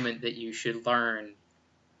the moment that you should learn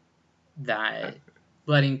that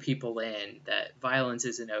letting people in, that violence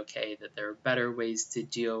isn't okay, that there are better ways to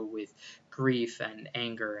deal with grief and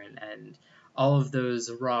anger and all of those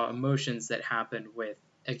raw emotions that happen with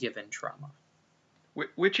a given trauma.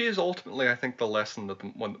 Which is ultimately, I think, the lesson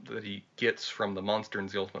that he gets from the monster, and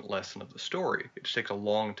the ultimate lesson of the story. It just takes a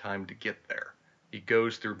long time to get there. He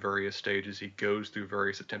goes through various stages, he goes through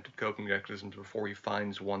various attempted coping mechanisms before he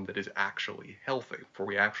finds one that is actually healthy,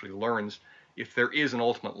 before he actually learns if there is an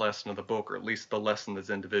ultimate lesson of the book, or at least the lesson that's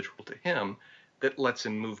individual to him, that lets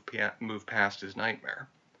him move past his nightmare.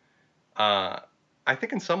 I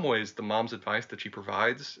think in some ways the mom's advice that she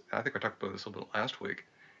provides, I think I talked about this a little bit last week,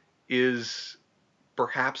 is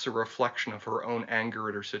perhaps a reflection of her own anger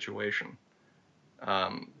at her situation.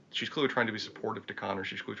 She's clearly trying to be supportive to Connor.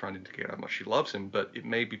 She's clearly trying to indicate how much she loves him, but it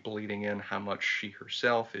may be bleeding in how much she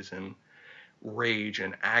herself is in rage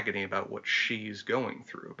and agony about what she's going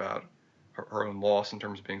through, about her own loss in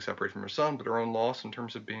terms of being separated from her son, but her own loss in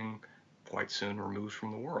terms of being quite soon removed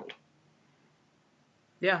from the world.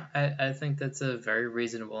 Yeah, I think that's a very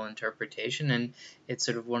reasonable interpretation, and it's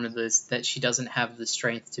sort of one of those that she doesn't have the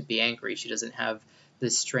strength to be angry. She doesn't have the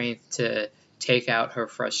strength to take out her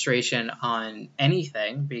frustration on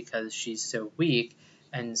anything because she's so weak.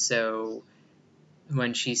 And so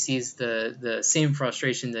when she sees the same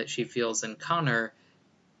frustration that she feels in Connor,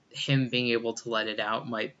 him being able to let it out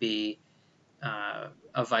might be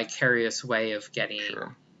a vicarious way of getting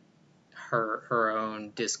her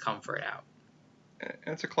own discomfort out.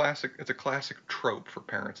 And it's a classic trope for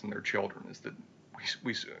parents and their children, is that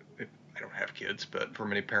I don't have kids, but for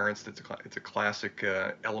many parents, it's a classic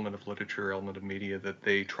element of literature, element of media, that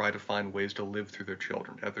they try to find ways to live through their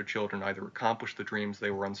children, have their children either accomplish the dreams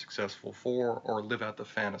they were unsuccessful for, or live out the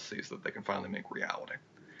fantasies that they can finally make reality.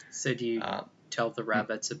 So do you tell the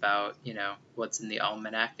rabbits about, what's in the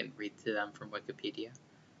almanac and read to them from Wikipedia?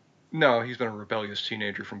 No, he's been a rebellious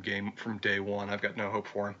teenager from day one. I've got no hope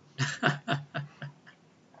for him.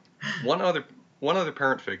 One other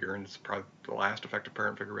parent figure, and it's probably the last effective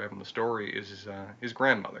parent figure we have in the story, is his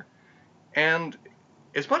grandmother. And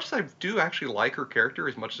as much as I do actually like her character,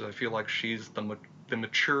 as much as I feel like she's the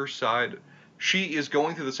mature side, she is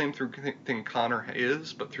going through the same thing Connor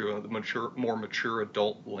is, but through a more mature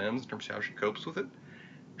adult lens in terms of how she copes with it.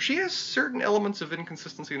 She has certain elements of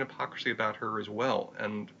inconsistency and hypocrisy about her as well,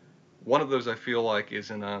 and one of those I feel like is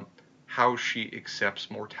in how she accepts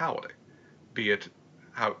mortality, be it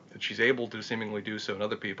how that she's able to seemingly do so in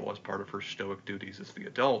other people as part of her stoic duties as the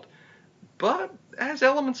adult, but has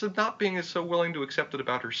elements of not being as so willing to accept it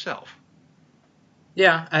about herself.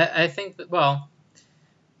 Yeah, I think that, well,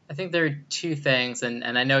 I think there are two things, and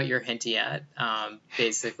I know what you're hinting at.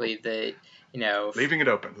 Basically, that, Leaving it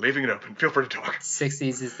open. Feel free to talk.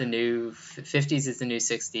 60s is the new 50s is the new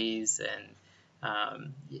 60s,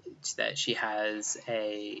 and that she has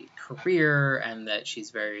a career and that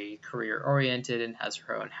she's very career oriented and has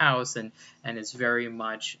her own house and is very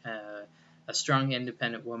much a strong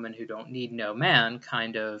independent woman who don't need no man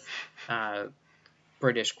kind of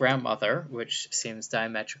British grandmother, which seems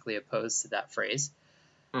diametrically opposed to that phrase.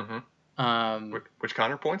 Mm-hmm. Which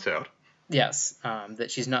Connor points out. Yes, that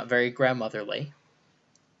she's not very grandmotherly,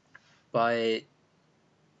 but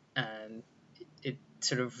it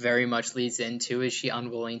sort of very much leads into, is she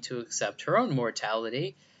unwilling to accept her own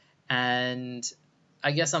mortality? And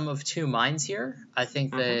I guess I'm of two minds here. I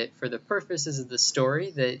think that for the purposes of the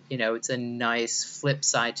story, that, it's a nice flip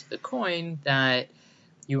side to the coin, that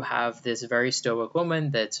you have this very stoic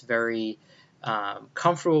woman that's very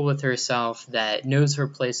comfortable with herself, that knows her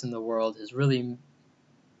place in the world, has really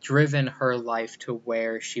driven her life to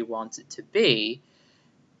where she wants it to be,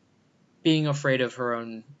 being afraid of her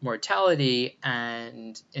own mortality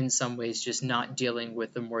and in some ways just not dealing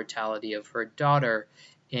with the mortality of her daughter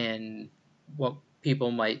in what people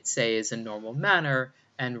might say is a normal manner,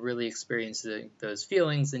 and really experiencing those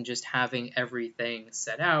feelings and just having everything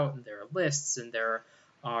set out, and there are lists and there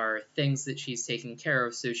are things that she's taking care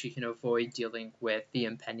of so she can avoid dealing with the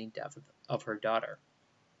impending death of her daughter.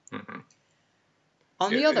 Mm-hmm.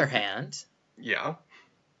 On the other hand,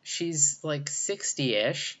 she's like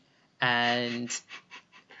 60-ish and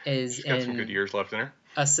is she's got some good years left in her.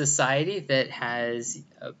 A society that has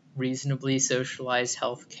reasonably socialized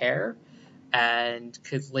health care and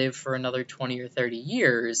could live for another 20 or 30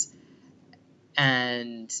 years,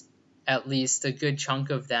 and at least a good chunk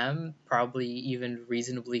of them probably even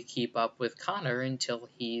reasonably keep up with Connor until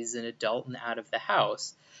he's an adult and out of the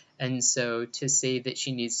house. And so to say that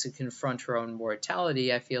she needs to confront her own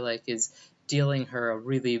mortality, I feel like is dealing her a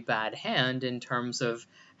really bad hand in terms of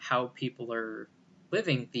how people are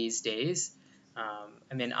living these days.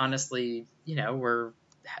 I mean, honestly, we're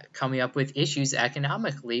coming up with issues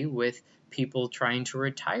economically with people trying to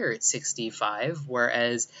retire at 65,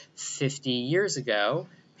 whereas 50 years ago,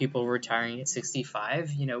 people retiring at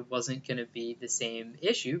 65, wasn't going to be the same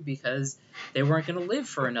issue because they weren't going to live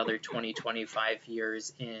for another 20, 25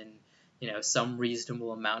 years in, some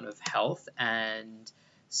reasonable amount of health. And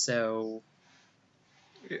so...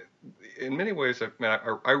 In many ways,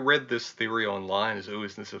 I read this theory online as,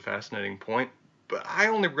 isn't this a fascinating point? But I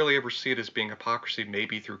only really ever see it as being hypocrisy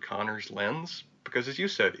maybe through Connor's lens. Because as you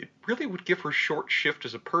said, it really would give her short shift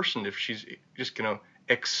as a person if she's just,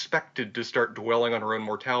 expected to start dwelling on her own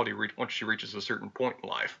mortality once she reaches a certain point in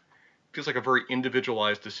life. It feels like a very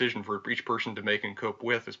individualized decision for each person to make and cope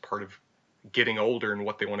with as part of getting older and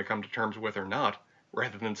what they want to come to terms with or not,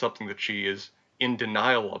 rather than something that she is in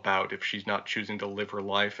denial about if she's not choosing to live her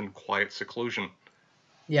life in quiet seclusion.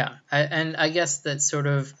 Yeah, and I guess that sort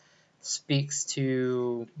of speaks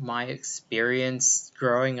to my experience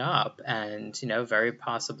growing up and, very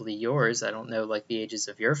possibly yours. I don't know, like, the ages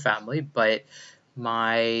of your family, but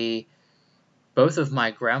both of my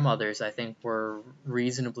grandmothers, I think, were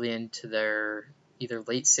reasonably into their either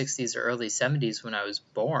late 60s or early 70s when I was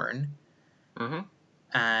born.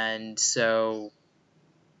 Mm-hmm. And so,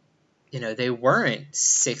 they weren't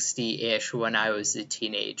 60-ish when I was a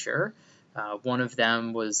teenager. One of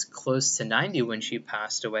them was close to 90 when she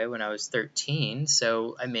passed away when I was 13.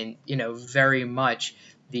 So, I mean, very much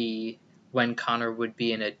when Connor would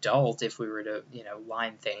be an adult if we were to,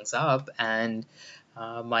 line things up. And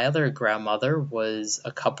my other grandmother was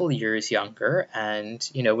a couple years younger and,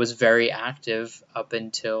 was very active up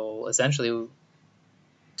until essentially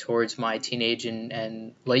towards my teenage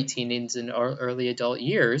and late teens and early adult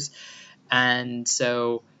years. And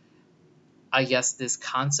so I guess this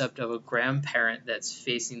concept of a grandparent that's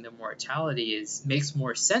facing the mortality makes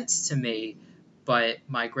more sense to me, but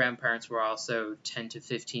my grandparents were also 10 to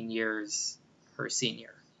 15 years her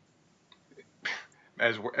senior.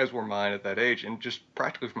 As were mine at that age, and just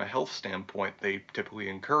practically from a health standpoint, they typically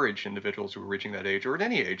encourage individuals who are reaching that age or at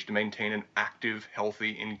any age to maintain an active,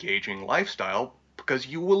 healthy, engaging lifestyle because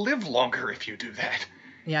you will live longer if you do that.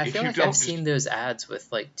 Yeah, I feel like I've seen those ads with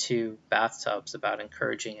like 2 bathtubs about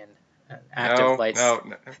encouraging an active lifestyle.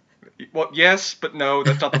 No. Well, yes, but no,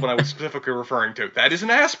 that's not the one I was specifically referring to. That is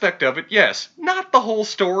an aspect of it, yes. Not the whole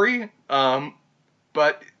story.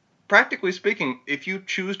 But practically speaking, if you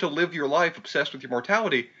choose to live your life obsessed with your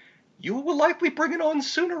mortality, you will likely bring it on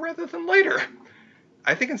sooner rather than later.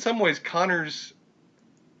 I think in some ways Connor's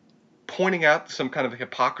pointing out some kind of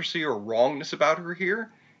hypocrisy or wrongness about her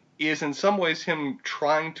here is in some ways him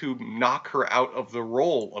trying to knock her out of the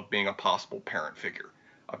role of being a possible parent figure,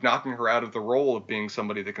 of knocking her out of the role of being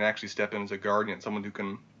somebody that can actually step in as a guardian, someone who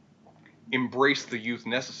can embrace the youth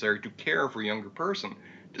necessary to care for a younger person,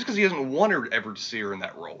 just because he doesn't want her ever to see her in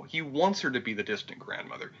that role. He wants her to be the distant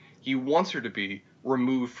grandmother. He wants her to be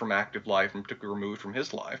removed from active life, and particularly removed from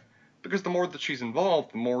his life, because the more that she's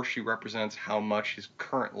involved, the more she represents how much his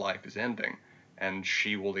current life is ending, and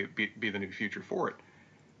she will be the new future for it.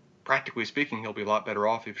 Practically speaking, he'll be a lot better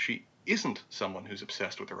off if she isn't someone who's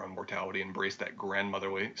obsessed with her own mortality and embraced that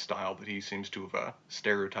grandmotherly style that he seems to have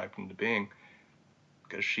stereotyped into being,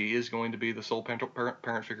 because she is going to be the sole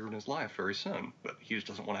parent figure in his life very soon, but he just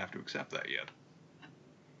doesn't want to have to accept that yet.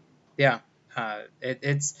 Yeah,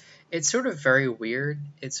 it's sort of very weird.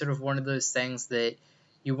 It's sort of one of those things that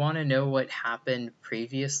you want to know what happened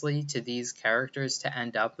previously to these characters to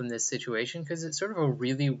end up in this situation, because it's sort of a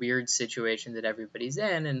really weird situation that everybody's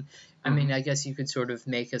in. And I mean, I guess you could sort of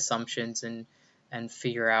make assumptions and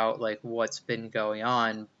figure out like what's been going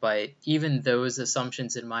on, but even those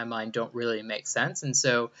assumptions in my mind don't really make sense. And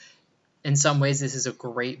so in some ways this is a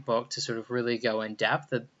great book to sort of really go in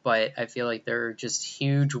depth, but I feel like there are just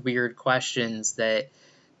huge weird questions that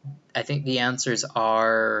I think the answers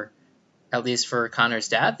are, at least for Connor's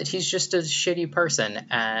dad, that he's just a shitty person,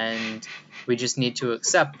 and we just need to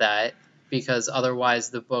accept that, because otherwise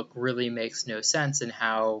the book really makes no sense in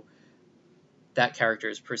how that character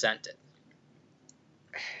is presented.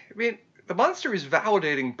 I mean, the monster is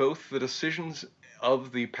validating both the decisions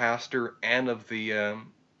of the pastor and of the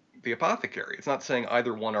apothecary. It's not saying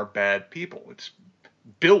either one are bad people. It's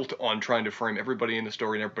built on trying to frame everybody in the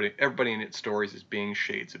story and everybody in its stories as being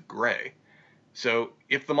shades of gray. So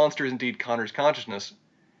if the monster is indeed Connor's consciousness,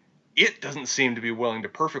 it doesn't seem to be willing to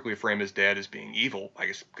perfectly frame his dad as being evil, I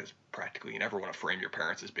guess because practically you never want to frame your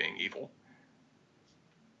parents as being evil.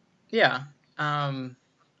 Yeah.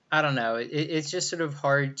 I don't know. It's just sort of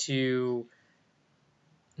hard to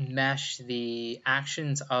mesh the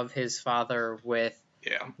actions of his father with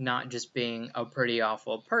not just being a pretty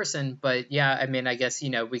awful person. But yeah, I mean, I guess,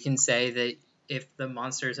 we can say that if the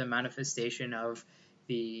monster is a manifestation of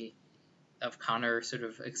Connor sort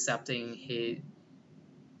of accepting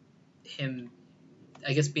him,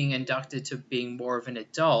 I guess, being inducted to being more of an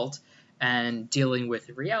adult and dealing with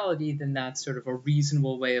reality, then that's sort of a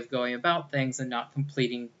reasonable way of going about things and not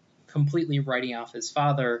completely writing off his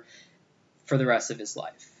father for the rest of his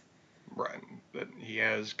life. Right. But he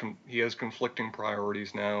has conflicting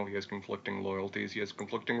priorities now. He has conflicting loyalties. He has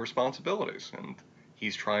conflicting responsibilities, and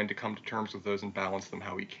he's trying to come to terms with those and balance them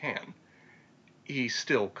how he can. He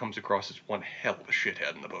still comes across as one hell of a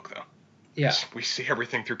shithead in the book, though. Yeah. We see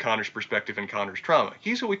everything through Connor's perspective and Connor's trauma.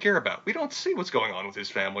 He's who we care about. We don't see what's going on with his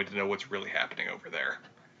family to know what's really happening over there.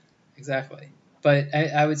 Exactly. But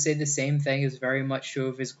I would say the same thing is very much true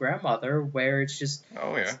of his grandmother, where it's just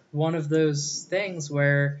one of those things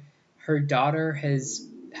where her daughter has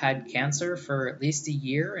had cancer for at least a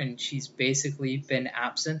year, and she's basically been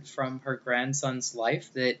absent from her grandson's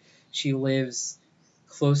life, that she lives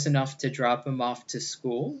close enough to drop him off to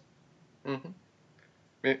school. Mm-hmm.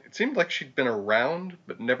 It seemed like she'd been around,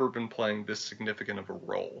 but never been playing this significant of a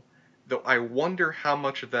role. Though I wonder how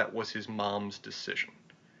much of that was his mom's decision.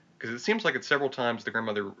 Because it seems like at several times the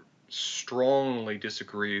grandmother strongly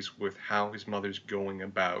disagrees with how his mother's going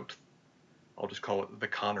about, I'll just call it the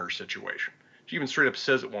Connor situation. She even straight up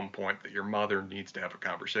says at one point that your mother needs to have a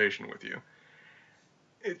conversation with you.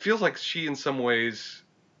 It feels like she in some ways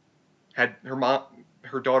had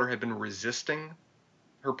her daughter had been resisting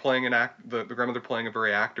her playing the grandmother playing a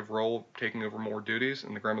very active role, taking over more duties,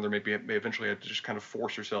 and the grandmother may eventually have to just kind of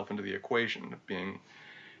force herself into the equation of being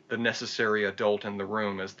the necessary adult in the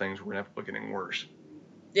room as things were inevitably getting worse.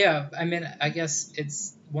 Yeah, I mean, I guess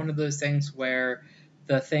it's one of those things where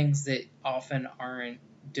the things that often aren't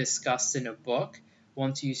discussed in a book,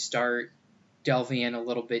 once you start delving in a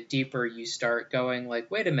little bit deeper, you start going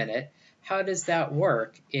like, wait a minute, how does that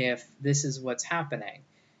work if this is what's happening?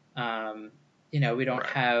 We don't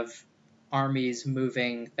have armies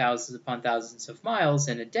moving thousands upon thousands of miles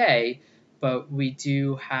in a day, but we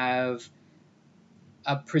do have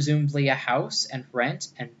presumably a house and rent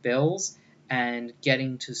and bills and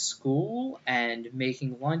getting to school and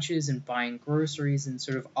making lunches and buying groceries and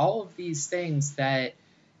sort of all of these things that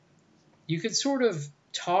you could sort of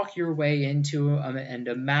talk your way into and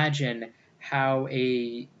imagine how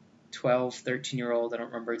a 12, 13-year-old, I don't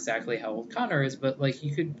remember exactly how old Connor is, but like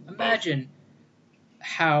you could imagine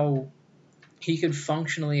how he could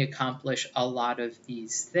functionally accomplish a lot of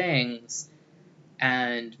these things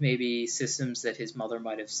and maybe systems that his mother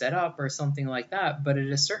might have set up or something like that. But at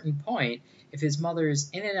a certain point, if his mother is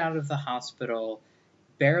in and out of the hospital,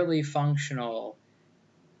 barely functional,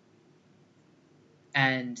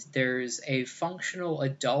 and there's a functional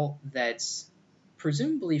adult that's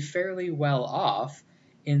presumably fairly well off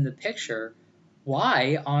in the picture,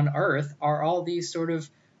 why on earth are all these sort of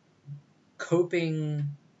coping,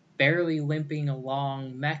 barely limping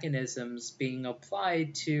along mechanisms being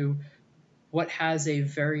applied to what has a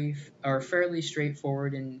very or fairly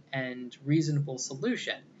straightforward and reasonable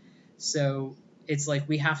solution? So it's like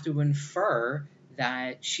we have to infer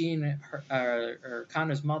that she and or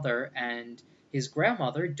Connor's mother and his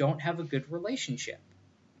grandmother don't have a good relationship.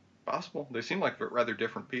 Possible. They seem like rather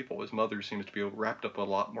different people. His mother seems to be wrapped up in a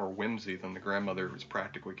lot more whimsy than the grandmother was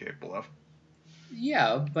practically capable of.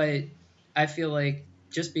 Yeah, but I feel like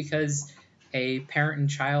just because a parent and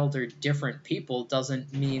child are different people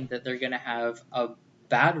doesn't mean that they're going to have a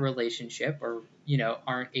bad relationship or,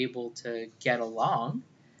 aren't able to get along.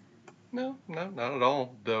 No, no, not at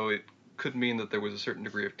all. Though it could mean that there was a certain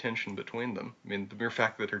degree of tension between them. I mean, the mere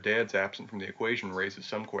fact that her dad's absent from the equation raises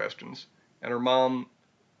some questions. And her mom,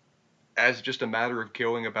 as just a matter of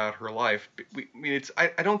going about her life,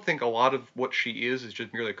 I don't think a lot of what she is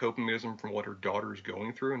just merely a coping mechanism from what her daughter is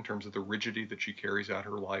going through in terms of the rigidity that she carries out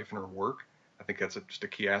her life and her work. I think that's just a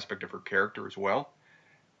key aspect of her character as well.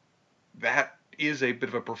 That is a bit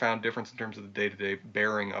of a profound difference in terms of the day-to-day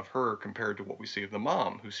bearing of her compared to what we see of the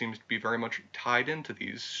mom, who seems to be very much tied into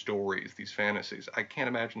these stories, these fantasies. I can't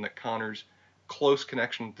imagine that Connor's close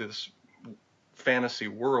connection to this fantasy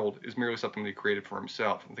world is merely something that he created for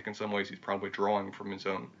himself. I think in some ways he's probably drawing from his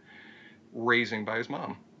own raising by his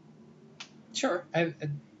mom. Sure,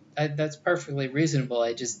 that's perfectly reasonable.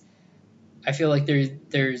 I feel like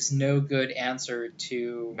there's no good answer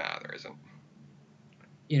to Nah, there isn't.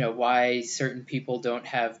 Why certain people don't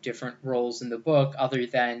have different roles in the book, other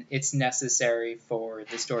than it's necessary for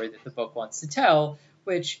the story that the book wants to tell,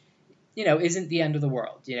 which isn't the end of the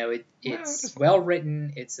world. It's well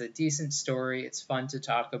written, it's a decent story, it's fun to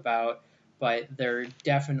talk about, but there are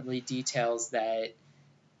definitely details that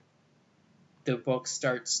the book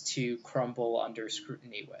starts to crumble under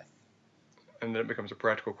scrutiny with. And then it becomes a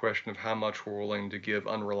practical question of how much we're willing to give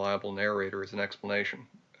unreliable narrator as an explanation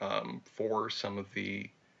for some of the,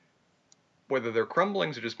 whether they're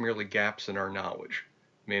crumblings or just merely gaps in our knowledge.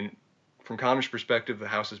 I mean, from Connor's perspective, the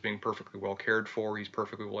house is being perfectly well cared for, he's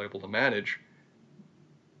perfectly well able to manage.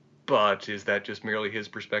 But is that just merely his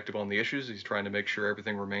perspective on the issues? He's trying to make sure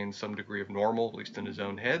everything remains some degree of normal, at least in his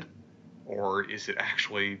own head? Or is it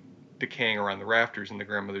actually decaying around the rafters and the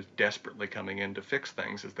grandmother's desperately coming in to fix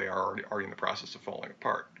things as they are already in the process of falling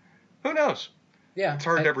apart? Who knows? Yeah, it's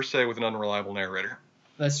hard to ever say with an unreliable narrator.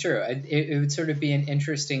 That's true. It would sort of be an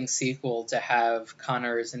interesting sequel to have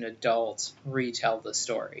Connor as an adult retell the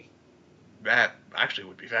story. That actually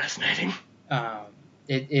would be fascinating.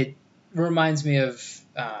 It reminds me of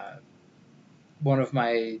one of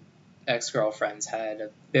my ex-girlfriends had a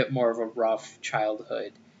bit more of a rough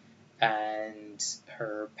childhood, and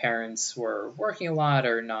her parents were working a lot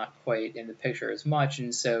or not quite in the picture as much,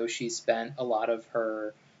 and so she spent a lot of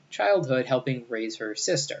her childhood helping raise her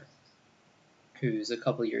sister, who's a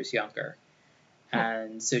couple years younger.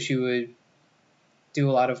 And so she would do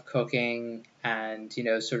a lot of cooking and,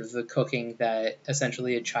 sort of the cooking that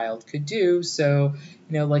essentially a child could do. So,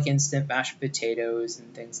 like instant mashed potatoes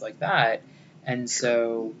and things like that. And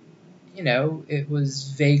so, it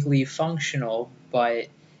was vaguely functional, but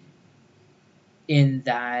in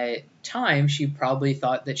that time, she probably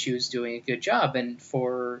thought that she was doing a good job. And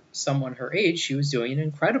for someone her age, she was doing an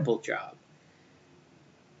incredible job.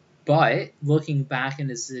 But looking back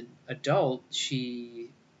and as an adult, she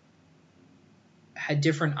had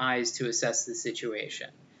different eyes to assess the situation.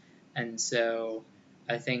 And so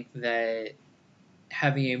I think that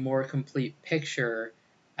having a more complete picture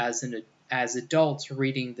as adults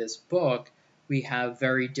reading this book, we have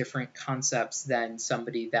very different concepts than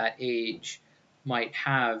somebody that age might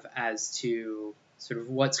have as to sort of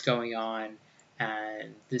what's going on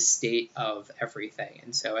and the state of everything.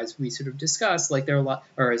 And so as we sort of discussed, like there are a lot,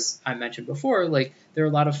 or as I mentioned before, like there are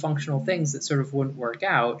a lot of functional things that sort of wouldn't work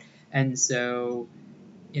out. And so,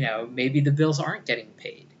 maybe the bills aren't getting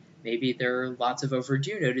paid. Maybe there are lots of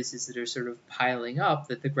overdue notices that are sort of piling up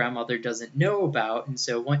that the grandmother doesn't know about. And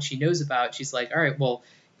so once she knows about, she's like, all right, well,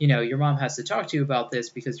 your mom has to talk to you about this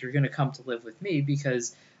because you're going to come to live with me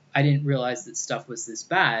because I didn't realize that stuff was this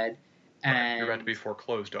bad. And you're about to be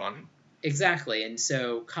foreclosed on. Exactly. And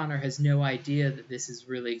so Connor has no idea that this is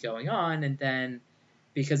really going on. And then,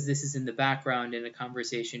 because this is in the background in a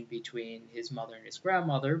conversation between his mother and his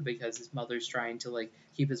grandmother, because his mother's trying to like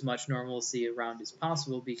keep as much normalcy around as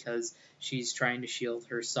possible because she's trying to shield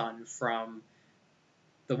her son from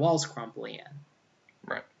the walls crumbling in.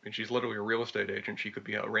 Right. And she's literally a real estate agent. She could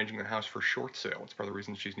be arranging the house for short sale. It's part of the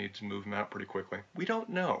reason she needs to move him out pretty quickly. We don't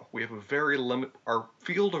know. We have a very our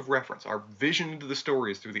field of reference, our vision into the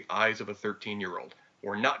story is through the eyes of a 13-year-old.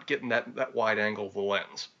 We're not getting that wide angle of the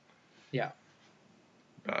lens. Yeah.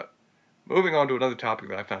 But moving on to another topic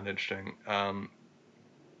that I found interesting.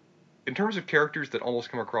 In terms of characters that almost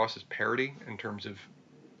come across as parody, in terms of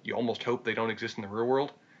you almost hope they don't exist in the real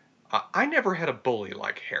world, I never had a bully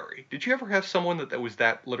like Harry. Did you ever have someone that was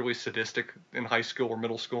that literally sadistic in high school or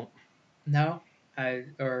middle school? No,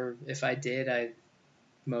 or if I did, I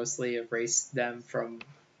mostly erased them from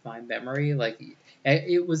my memory. Like,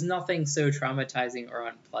 it was nothing so traumatizing or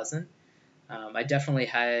unpleasant. I definitely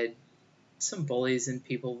had some bullies and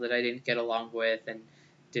people that I didn't get along with and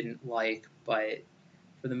didn't like, but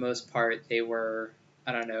for the most part, they were,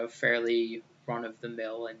 I don't know, fairly run of the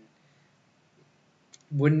mill and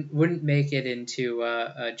wouldn't make it into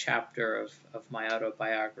a chapter of my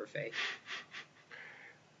autobiography.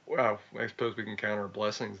 Well, I suppose we can count our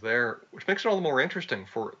blessings there, which makes it all the more interesting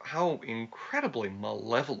for how incredibly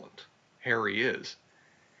malevolent Harry is.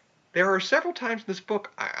 There are several times in this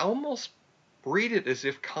book I almost read it as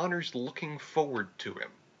if Connor's looking forward to him.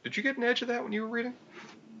 Did you get an edge of that when you were reading?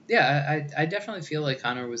 Yeah, I definitely feel like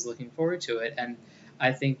Connor was looking forward to it, and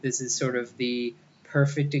I think this is sort of the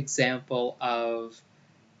perfect example of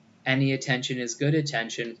any attention is good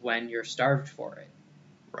attention when you're starved for it.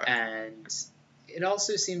 Right. And it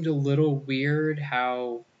also seemed a little weird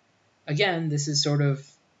how, again, this is sort of,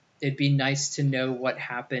 it'd be nice to know what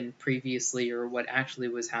happened previously or what actually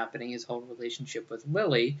was happening, his whole relationship with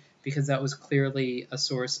Lily, because that was clearly a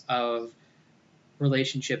source of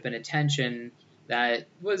relationship and attention that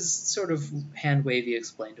was sort of hand wavy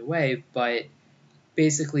explained away, but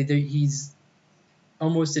basically he's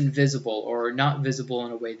almost invisible or not visible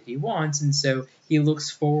in a way that he wants, and so he looks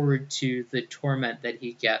forward to the torment that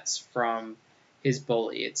he gets from his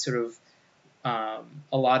bully. It's sort of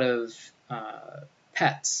a lot of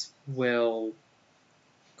pets will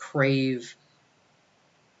crave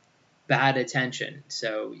bad attention.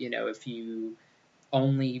 So, if you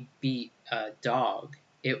only beat a dog,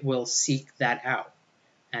 it will seek that out.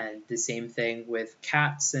 And the same thing with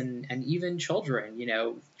cats and even children.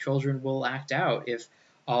 Children will act out. If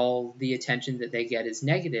all the attention that they get is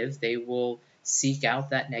negative, they will seek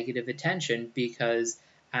out that negative attention because,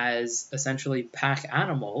 as essentially pack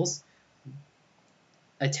animals,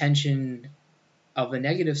 attention of a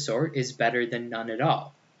negative sort is better than none at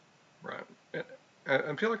all. Right.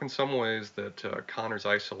 I feel like in some ways that Connor's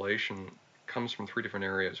isolation comes from three different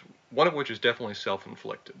areas, one of which is definitely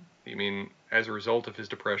self-inflicted. I mean, as a result of his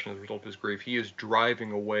depression, as a result of his grief, he is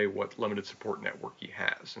driving away what limited support network he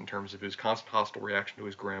has in terms of his constant hostile reaction to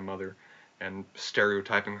his grandmother and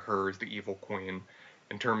stereotyping her as the evil queen,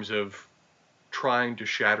 in terms of trying to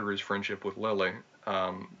shatter his friendship with Lily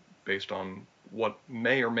based on what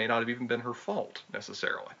may or may not have even been her fault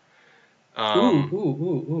necessarily.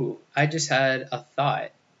 Ooh. I just had a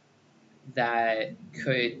thought that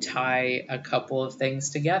could tie a couple of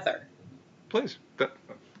things together. Please,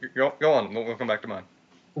 go on. We'll come back to mine.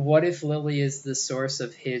 What if Lily is the source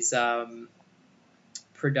of his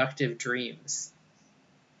productive dreams?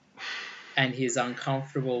 And he's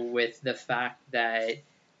uncomfortable with the fact that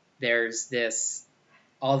there's this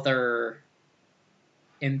other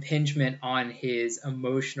impingement on his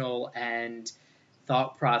emotional and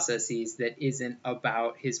thought processes that isn't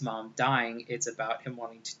about his mom dying. It's about him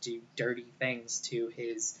wanting to do dirty things to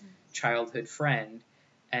his childhood friend.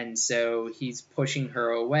 And so he's pushing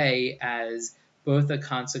her away as both a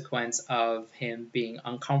consequence of him being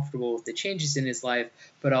uncomfortable with the changes in his life,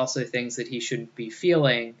 but also things that he shouldn't be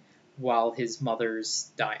feeling while his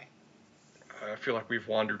mother's dying. I feel like we've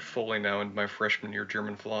wandered fully now into my freshman year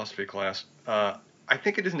German philosophy class. I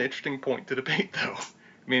think it is an interesting point to debate, though.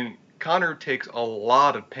 I mean, Connor takes a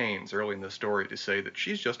lot of pains early in the story to say that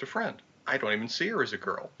she's just a friend. I don't even see her as a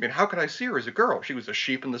girl. I mean, how could I see her as a girl? She was a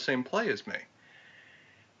sheep in the same play as me.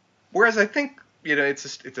 Whereas I think, it's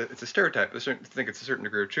a stereotype. I think it's a certain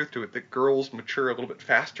degree of truth to it that girls mature a little bit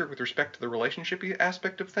faster with respect to the relationship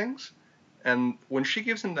aspect of things. And when she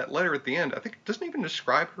gives him that letter at the end, I think it doesn't even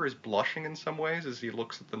describe her as blushing in some ways as he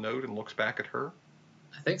looks at the note and looks back at her.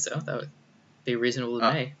 I think so. That would be reasonable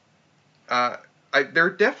to me. There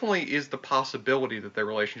definitely is the possibility that their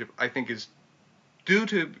relationship, I think, is due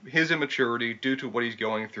to his immaturity, due to what he's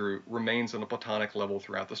going through, remains on a platonic level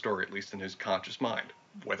throughout the story, at least in his conscious mind.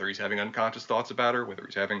 Whether he's having unconscious thoughts about her, whether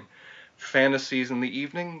he's having fantasies in the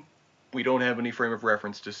evening, we don't have any frame of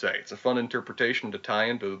reference to say. It's a fun interpretation to tie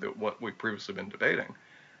into what we've previously been debating.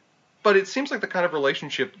 But it seems like the kind of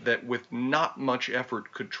relationship that with not much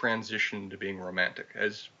effort could transition to being romantic,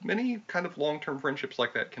 as many kind of long-term friendships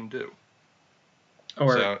like that can do.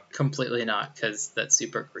 Or so, completely not, because that's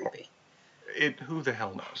super creepy. Who the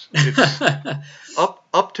hell knows? It's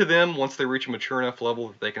up to them once they reach a mature enough level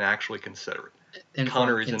that they can actually consider it. Informed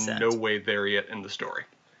Connor is consent. in no way there yet in the story.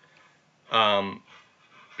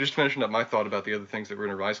 Just finishing up my thought about the other things that were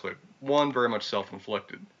in isolated. One, very much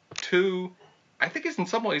self-inflicted. Two, I think it's in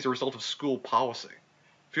some ways a result of school policy.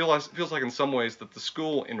 Feels like in some ways that the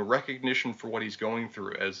school, in recognition for what he's going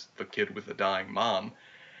through as the kid with the dying mom,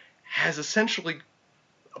 has essentially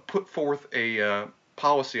put forth a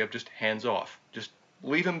policy of just hands off. Just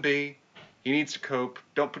leave him be. He needs to cope.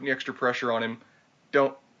 Don't put any extra pressure on him.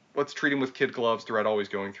 Let's treat him with kid gloves throughout always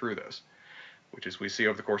going through this. Which, as we see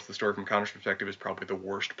over the course of the story from Connor's perspective, is probably the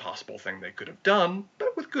worst possible thing they could have done,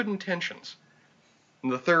 but with good intentions.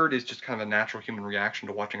 And the third is just kind of a natural human reaction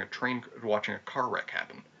to watching a car wreck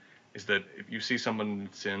happen. Is that if you see someone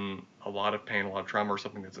that's in a lot of pain, a lot of trauma, or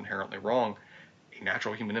something that's inherently wrong, a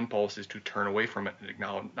natural human impulse is to turn away from it and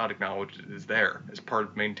not acknowledge it is there as part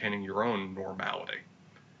of maintaining your own normality.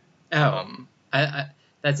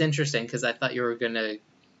 That's interesting, because I thought you were going to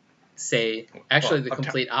say actually the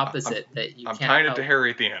complete opposite, that you I'm can't tying help. it to Harry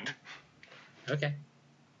at the end. Okay.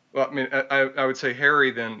 Well, I mean, I would say Harry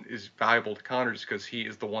then is valuable to Connor just because he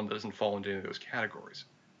is the one that doesn't fall into any of those categories.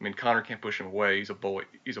 I mean, Connor can't push him away. He's a bully.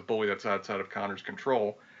 He's a bully that's outside of Connor's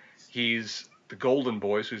control. He's the golden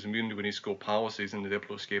boy, so he's immune to any school policies and is able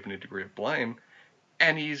to escape any degree of blame.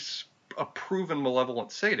 And he's a proven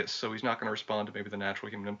malevolent sadist, so he's not going to respond to maybe the natural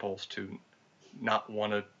human impulse to not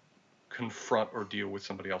want to confront or deal with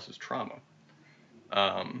somebody else's trauma.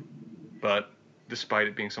 But despite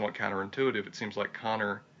it being somewhat counterintuitive, it seems like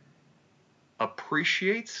Connor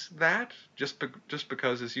appreciates that just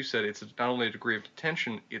because, as you said, it's not only a degree of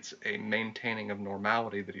detention, it's a maintaining of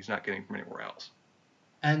normality that he's not getting from anywhere else.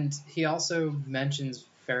 And he also mentions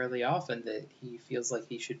fairly often that he feels like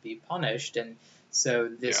he should be punished, and so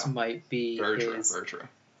this might be his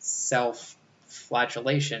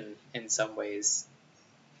self-flagellation in some ways.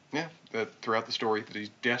 Yeah, that throughout the story that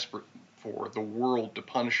he's desperate for the world to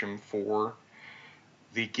punish him for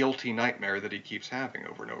the guilty nightmare that he keeps having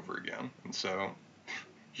over and over again. And so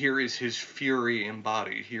here is his fury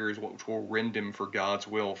embodied. Here is what will rend him for God's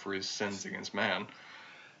will for his sins against man.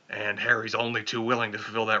 And Harry's only too willing to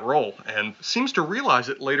fulfill that role and seems to realize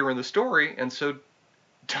it later in the story, and so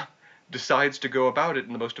decides to go about it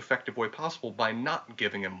in the most effective way possible by not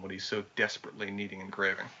giving him what he's so desperately needing and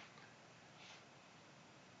craving.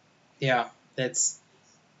 Yeah, it's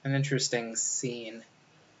an interesting scene.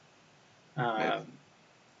 And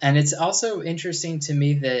it's also interesting to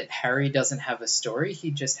me that Harry doesn't have a story. He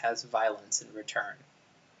just has violence in return.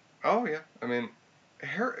 Oh, yeah. I mean,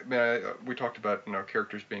 we talked about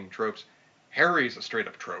characters being tropes. Harry's a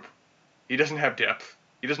straight-up trope. He doesn't have depth.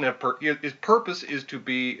 He doesn't have his purpose is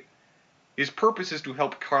to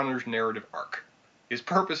help Connor's narrative arc. His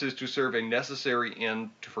purpose is to serve a necessary end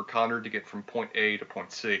for Connor to get from point A to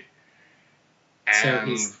point C. So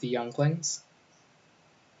he's the younglings?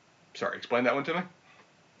 Sorry, explain that one to me.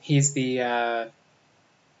 He's the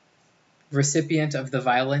recipient of the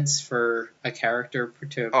violence for a character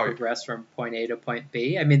to progress from point A to point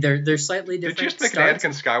B. I mean, they're slightly different. Did you just make an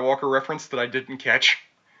Anakin Skywalker reference that I didn't catch?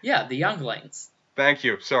 Yeah, the younglings. Thank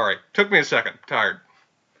you. Sorry. Took me a second. Tired.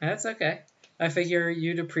 That's okay. I figure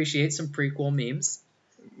you'd appreciate some prequel memes.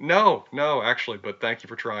 No, actually, but thank you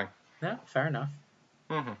for trying. No, fair enough.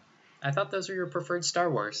 Mm-hmm. I thought those were your preferred Star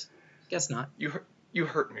Wars. Guess not. You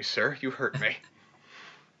hurt me, sir. You hurt me.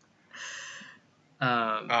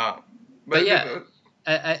 But yeah,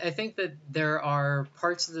 I think that there are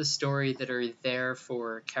parts of the story that are there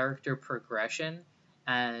for character progression,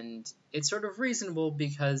 and it's sort of reasonable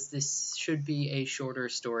because this should be a shorter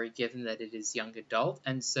story given that it is young adult,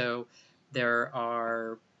 and so there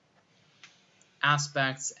are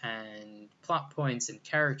aspects and plot points and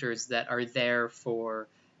characters that are there for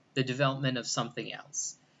the development of something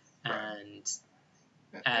else. Right. And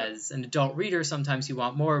as an adult reader, sometimes you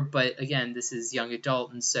want more, but again, this is young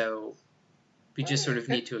adult, and so we just sort of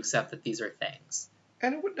need to accept that these are things.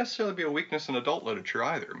 And it wouldn't necessarily be a weakness in adult literature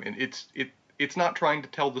either. I mean, it's not trying to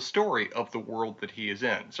tell the story of the world that he is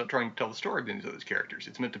in. It's not trying to tell the story of these other characters.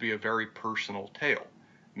 It's meant to be a very personal tale.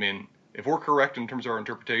 I mean, if we're correct in terms of our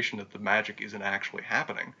interpretation that the magic isn't actually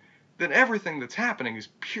happening, then everything that's happening is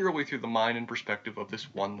purely through the mind and perspective of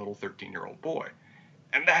this one little 13-year-old boy.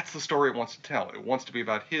 And that's the story it wants to tell. It wants to be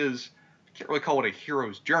about his, I can't really call it a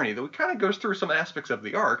hero's journey, though it kind of goes through some aspects of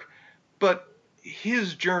the arc, but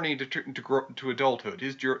his journey to adulthood,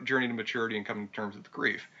 his journey to maturity and coming to terms with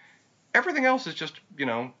grief. Everything else is just,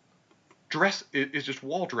 is just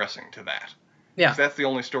wall dressing to that. Yeah. That's the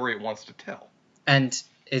only story it wants to tell. And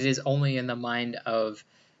it is only in the mind of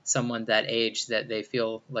someone that age that they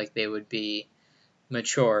feel like they would be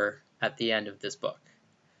mature at the end of this book.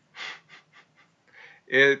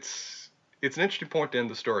 It's an interesting point to end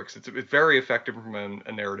the story, because it's very effective from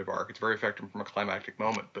a narrative arc. It's very effective from a climactic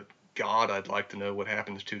moment, but God, I'd like to know what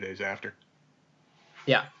happens 2 days after.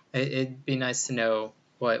 Yeah, it'd be nice to know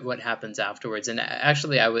what happens afterwards. And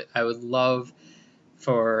actually, I would love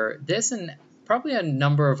for this and probably a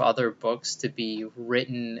number of other books to be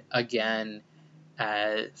written again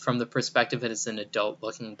from the perspective as an adult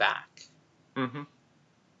looking back. Mm-hmm.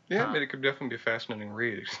 Yeah, I mean, it could definitely be a fascinating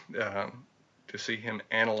read to see him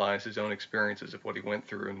analyze his own experiences of what he went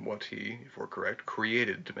through and what he, if we're correct,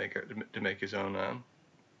 created to make his own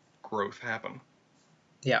growth happen.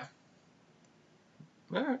 Yeah.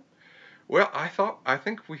 All right. Well, I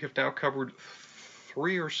think we have now covered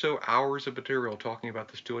 3 or so hours of material talking about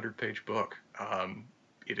this 200-page book.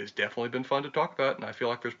 It has definitely been fun to talk about, and I feel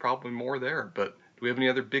like there's probably more there. But do we have any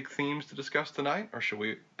other big themes to discuss tonight, or should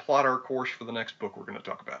we plot our course for the next book we're going to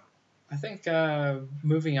talk about? I think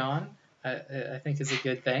moving on, I think is a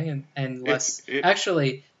good thing, and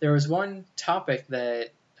actually, there was one topic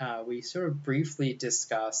that we sort of briefly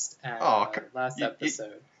discussed last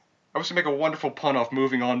episode. I was going to make a wonderful pun off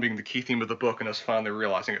moving on being the key theme of the book and us finally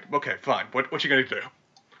realizing it. Okay, fine. What you going to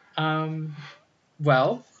do?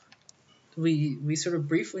 Well, we sort of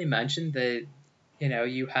briefly mentioned that,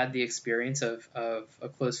 you had the experience of a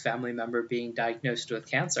close family member being diagnosed with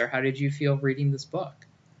cancer. How did you feel reading this book?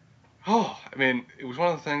 Oh, I mean, it was one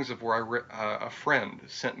of the things of where a friend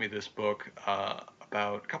sent me this book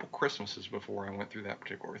about a couple Christmases before I went through that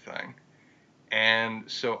particular thing. And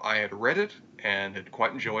so I had read it and had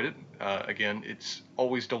quite enjoyed it. Again, it's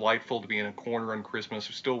always delightful to be in a corner on Christmas,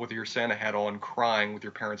 still with your Santa hat on, crying, with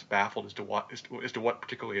your parents baffled as to what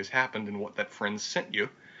particularly has happened and what that friend sent you.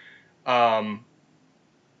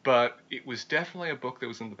 But it was definitely a book that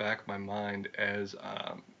was in the back of my mind as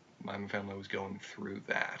my family was going through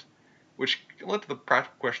that, which led to the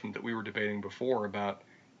practical question that we were debating before about,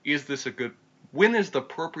 when is the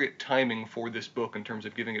appropriate timing for this book in terms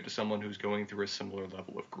of giving it to someone who's going through a similar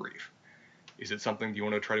level of grief? Is it something you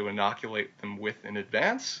want to try to inoculate them with in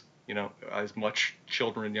advance? As much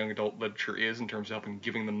children and young adult literature is in terms of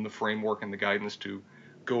giving them the framework and the guidance to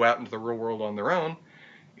go out into the real world on their own.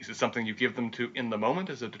 Is it something you give them to in the moment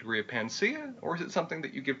as a degree of panacea, or is it something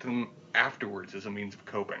that you give to them afterwards as a means of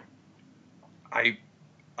coping? I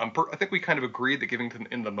think we kind of agreed that giving to them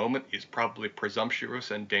in the moment is probably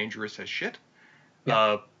presumptuous and dangerous as shit.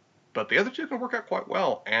 Yeah. But the other two can work out quite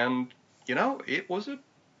well. And, it was,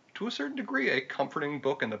 to a certain degree, a comforting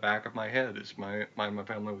book in the back of my head as my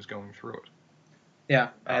family was going through it. Yeah.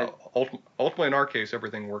 Ultimately, in our case,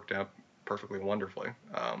 everything worked out perfectly wonderfully,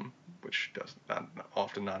 which does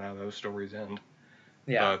often not how those stories end.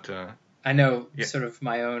 Yeah. But, I know sort of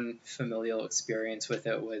my own familial experience with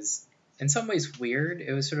it was in some ways weird.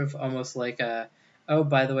 It was sort of almost like oh,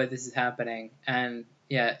 by the way, this is happening. And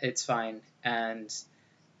yeah, it's fine. And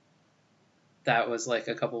that was like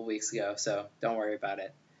a couple of weeks ago, so don't worry about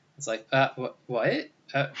it. It's like, what?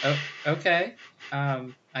 Okay.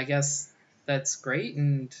 I guess that's great,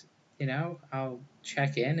 and I'll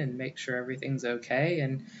check in and make sure everything's okay,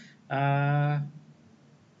 and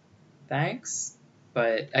thanks.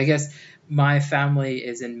 But I guess my family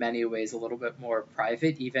is in many ways a little bit more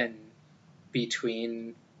private, even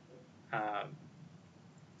between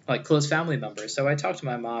like close family members. So I talk to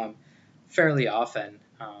my mom fairly often,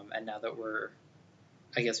 and now that we're,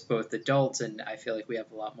 I guess, both adults and I feel like we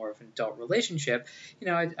have a lot more of an adult relationship,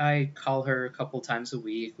 I call her a couple times a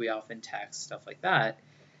week. We often text, stuff like that.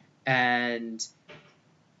 And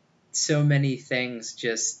so many things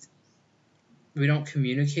just, we don't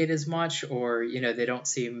communicate as much, or, they don't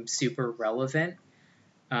seem super relevant.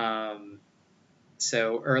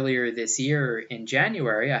 So earlier this year in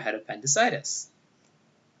January, I had appendicitis.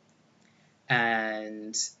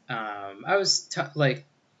 And I was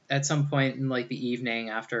at some point in like the evening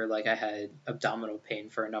after like I had abdominal pain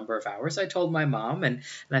for a number of hours, I told my mom, and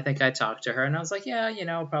I think I talked to her, and I was like, yeah,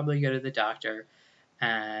 I'll probably go to the doctor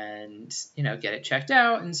and, get it checked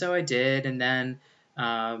out. And so I did. And then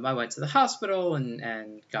I went to the hospital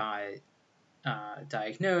and got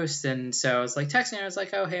diagnosed, and so I was like texting her. I was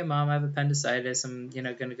like, "Oh, hey, mom, I have appendicitis. I'm, going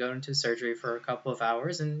to go into surgery for a couple of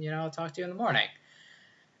hours, and I'll talk to you in the morning."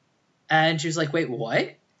 And she was like, "Wait,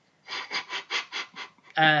 what?"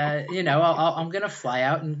 I'm gonna fly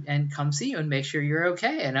out and come see you and make sure you're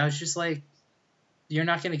okay. And I was just like, "You're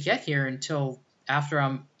not gonna get here until after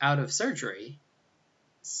I'm out of surgery."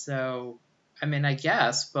 So, I mean, I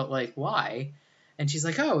guess, but like, why? And she's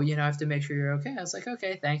like, "Oh, I have to make sure you're okay." I was like,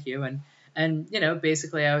 "Okay, thank you." And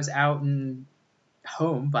basically, I was out and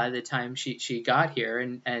home by the time she got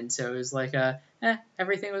here, and so it was like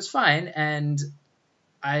everything was fine. And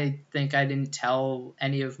I think I didn't tell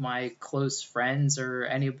any of my close friends or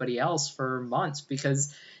anybody else for months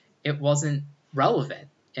because it wasn't relevant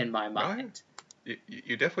in my mind.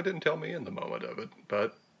 You definitely didn't tell me in the moment of it,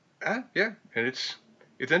 but yeah, and it's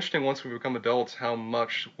interesting once we become adults how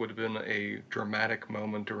much would have been a dramatic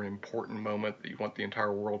moment or an important moment that you want the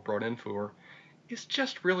entire world brought in for. It's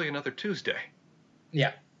just really another Tuesday.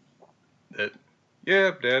 Yeah. That,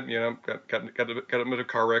 yeah, Dad, got a bit of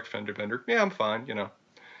car wreck, fender bender. Yeah, I'm fine, Yeah,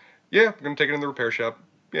 I'm gonna take it in the repair shop.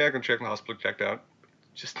 Yeah, I'm gonna check in the hospital, checked out.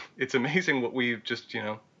 Just, it's amazing what we've just,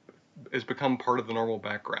 has become part of the normal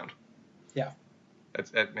background. Yeah.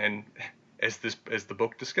 And as the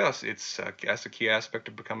book discusses, it's I guess a key aspect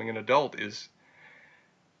of becoming an adult is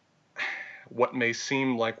what may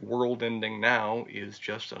seem like world-ending now is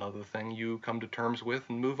just another thing you come to terms with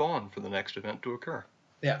and move on for the next event to occur.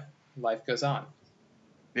 Yeah, life goes on.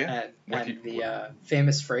 Yeah. And the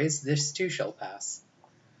famous phrase, "This too shall pass."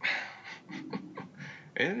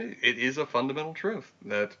 And it is a fundamental truth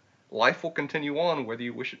that life will continue on whether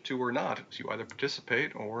you wish it to or not. So you either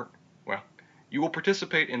participate or, well, you will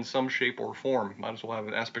participate in some shape or form. Might as well have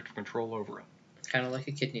an aspect of control over it. Kind of like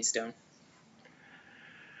a kidney stone.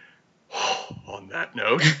 On that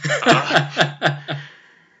note,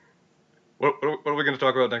 what are we going to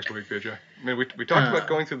talk about next week, BJ? I mean, we talked about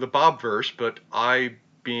going through the Bobverse, but I,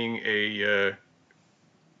 being a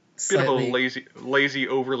bit of a lazy,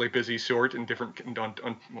 overly busy sort, and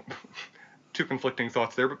on two conflicting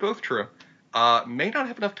thoughts there, but both true, may not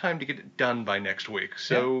have enough time to get it done by next week.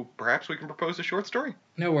 So perhaps we can propose a short story.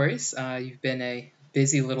 No worries. You've been a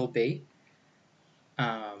busy little bait.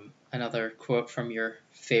 Another quote from your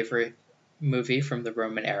favorite movie from the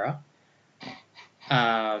Roman era.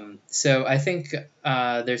 So I think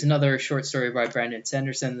there's another short story by Brandon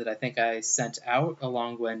Sanderson that I think I sent out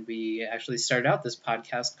along when we actually started out this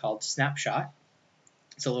podcast called Snapshot.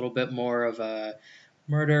 It's a little bit more of a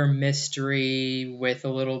murder mystery with a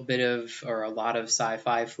little bit of, or a lot of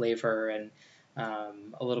sci-fi flavor and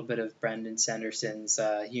a little bit of Brandon Sanderson's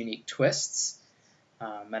unique twists.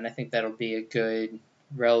 And I think that'll be a good,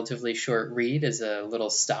 relatively short read as a little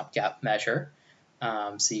stopgap measure.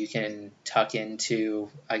 So you can tuck into,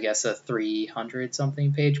 I guess, a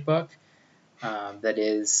 300-something page book that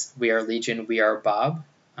is We Are Legion, We Are Bob.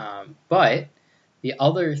 But the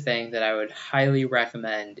other thing that I would highly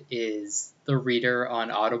recommend is the reader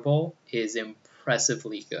on Audible is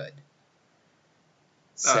impressively good.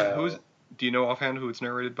 So, do you know offhand who it's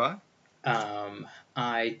narrated by?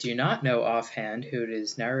 I do not know offhand who it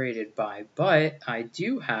is narrated by, but I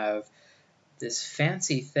do have this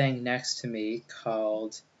fancy thing next to me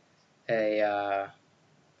called a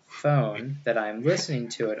phone that I'm listening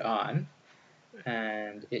to it on,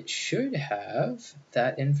 and it should have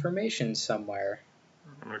that information somewhere.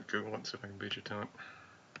 I'm going to Google it, see if I can beat you to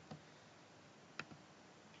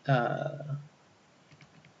it.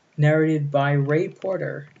 Narrated by Ray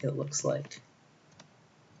Porter, it looks like.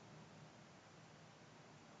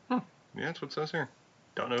 Yeah, that's what it says here.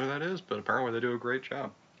 Don't know who that is, but apparently they do a great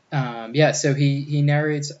job. So he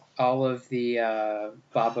narrates all of the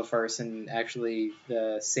Bobaverse, and actually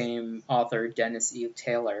the same author, Dennis E.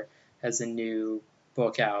 Taylor, has a new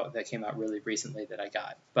book out that came out really recently that I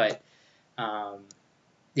got. But I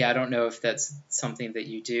don't know if that's something that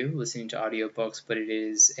you do, listening to audiobooks, but it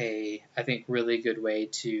is I think, really good way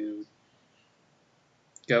to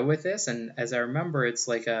go with this. And as I remember, it's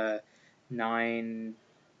like it's a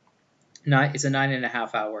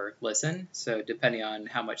 9.5 hour listen. So depending on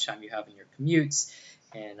how much time you have in your commutes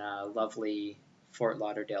and lovely Fort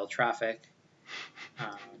Lauderdale traffic.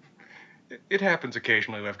 It happens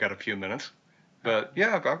occasionally. I've got a few minutes. But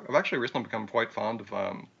yeah, I've actually recently become quite fond of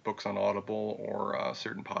books on Audible or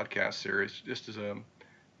certain podcast series, just as a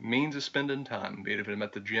means of spending time. Be it if I'm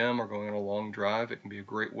at the gym or going on a long drive, it can be a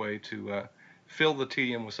great way to fill the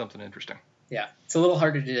tedium with something interesting. Yeah, it's a little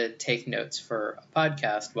harder to take notes for a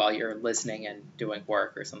podcast while you're listening and doing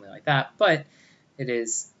work or something like that, but it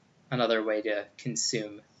is another way to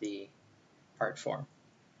consume the art form.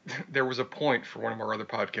 there was a point for one of our other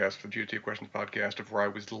podcasts, the GOT Questions podcast, of where I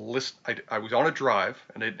was I was on a drive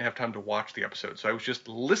and I didn't have time to watch the episode, so I was just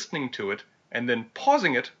listening to it and then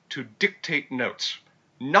pausing it to dictate notes.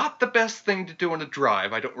 Not the best thing to do on a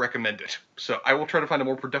drive. I don't recommend it. So I will try to find a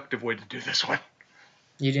more productive way to do this one.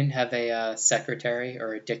 You didn't have a secretary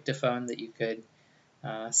or a dictaphone that you could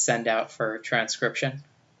send out for transcription?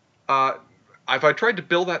 If I tried to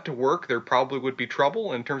bill that to work, there probably would be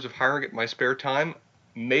trouble in terms of hiring it in my spare time.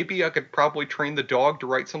 Maybe I could probably train the dog to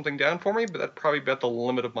write something down for me, but that'd probably be at the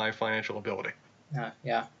limit of my financial ability.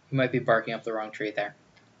 Yeah, you might be barking up the wrong tree there.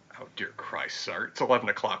 Oh, dear Christ, sir. It's 11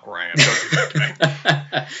 o'clock where I am. Don't do that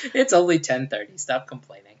to me. It's only 10:30. Stop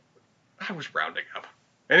complaining. I was rounding up.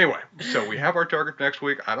 Anyway, so we have our target for next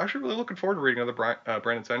week. I'm actually really looking forward to reading another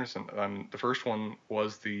Brandon Sanderson. The first one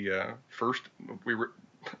was the first...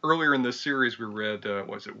 Earlier in this series, we read,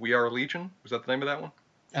 was it We Are Legion? Was that the name of that one?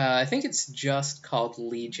 I think it's just called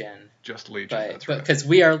Legion. Just Legion, that's right. right. Because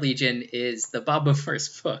We Are Legion is the Boba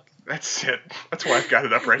first book. That's it. That's why I've got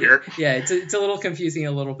it up right here. Yeah, it's a little confusing,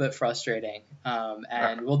 a little bit frustrating.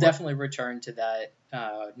 And we'll definitely return to that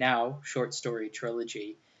now short story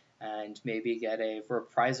trilogy and maybe get a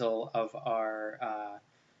reprisal of our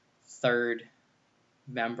third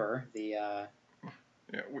member, the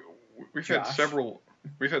we've Josh.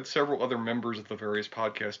 We've had several other members of the various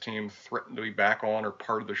podcast team threaten to be back on or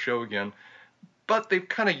part of the show again, but they've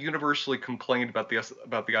kind of universally complained about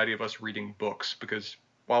the idea of us reading books, because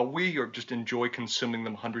while we just enjoy consuming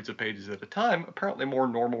them hundreds of pages at a time, apparently more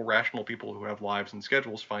normal, rational people who have lives and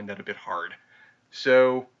schedules find that a bit hard.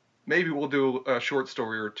 So maybe we'll do a short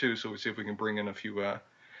story or two, so we see if we can bring in a few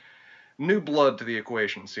new blood to the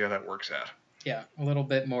equation, see how that works out. Yeah, a little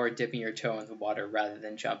bit more dipping your toe in the water rather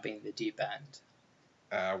than jumping the deep end.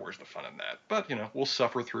 Where's the fun in that? But, we'll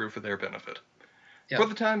suffer through for their benefit. Yep. For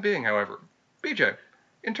the time being, however, BJ,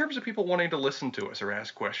 in terms of people wanting to listen to us or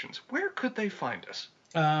ask questions, where could they find us?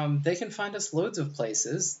 They can find us loads of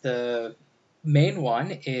places. The main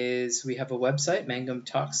one is we have a website,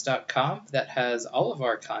 mangumtalks.com, that has all of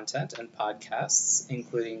our content and podcasts,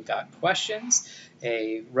 including Got Questions,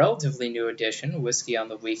 a relatively new edition, Whiskey on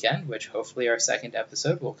the Weekend, which hopefully our second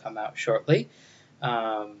episode will come out shortly,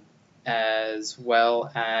 as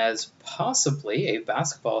well as possibly a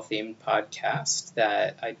basketball-themed podcast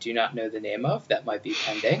that I do not know the name of, that might be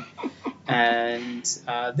pending. And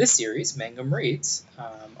this series, Mangum Reads,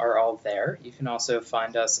 are all there. You can also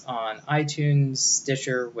find us on iTunes,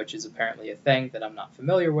 Stitcher, which is apparently a thing that I'm not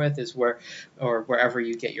familiar with, or wherever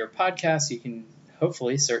you get your podcasts. You can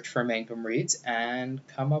hopefully search for Mangum Reads and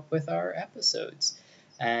come up with our episodes.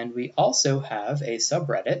 And we also have a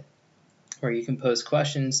subreddit where you can post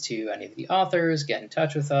questions to any of the authors, get in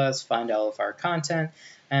touch with us, find all of our content,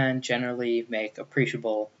 and generally make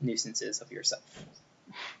appreciable nuisances of yourself.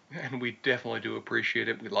 And we definitely do appreciate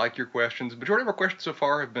it. We like your questions. The majority of our questions so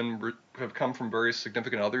far have come from various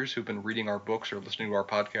significant others who've been reading our books or listening to our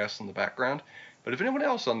podcasts in the background. But if anyone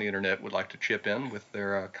else on the internet would like to chip in with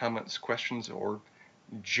their comments, questions, or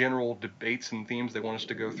general debates and themes they want us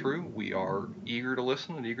to go through, we are eager to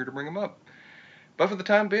listen and eager to bring them up. But for the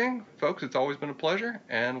time being, folks, it's always been a pleasure,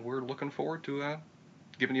 and we're looking forward to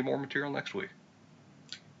giving you more material next week.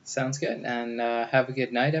 Sounds good, and have a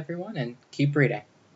good night, everyone, and keep reading.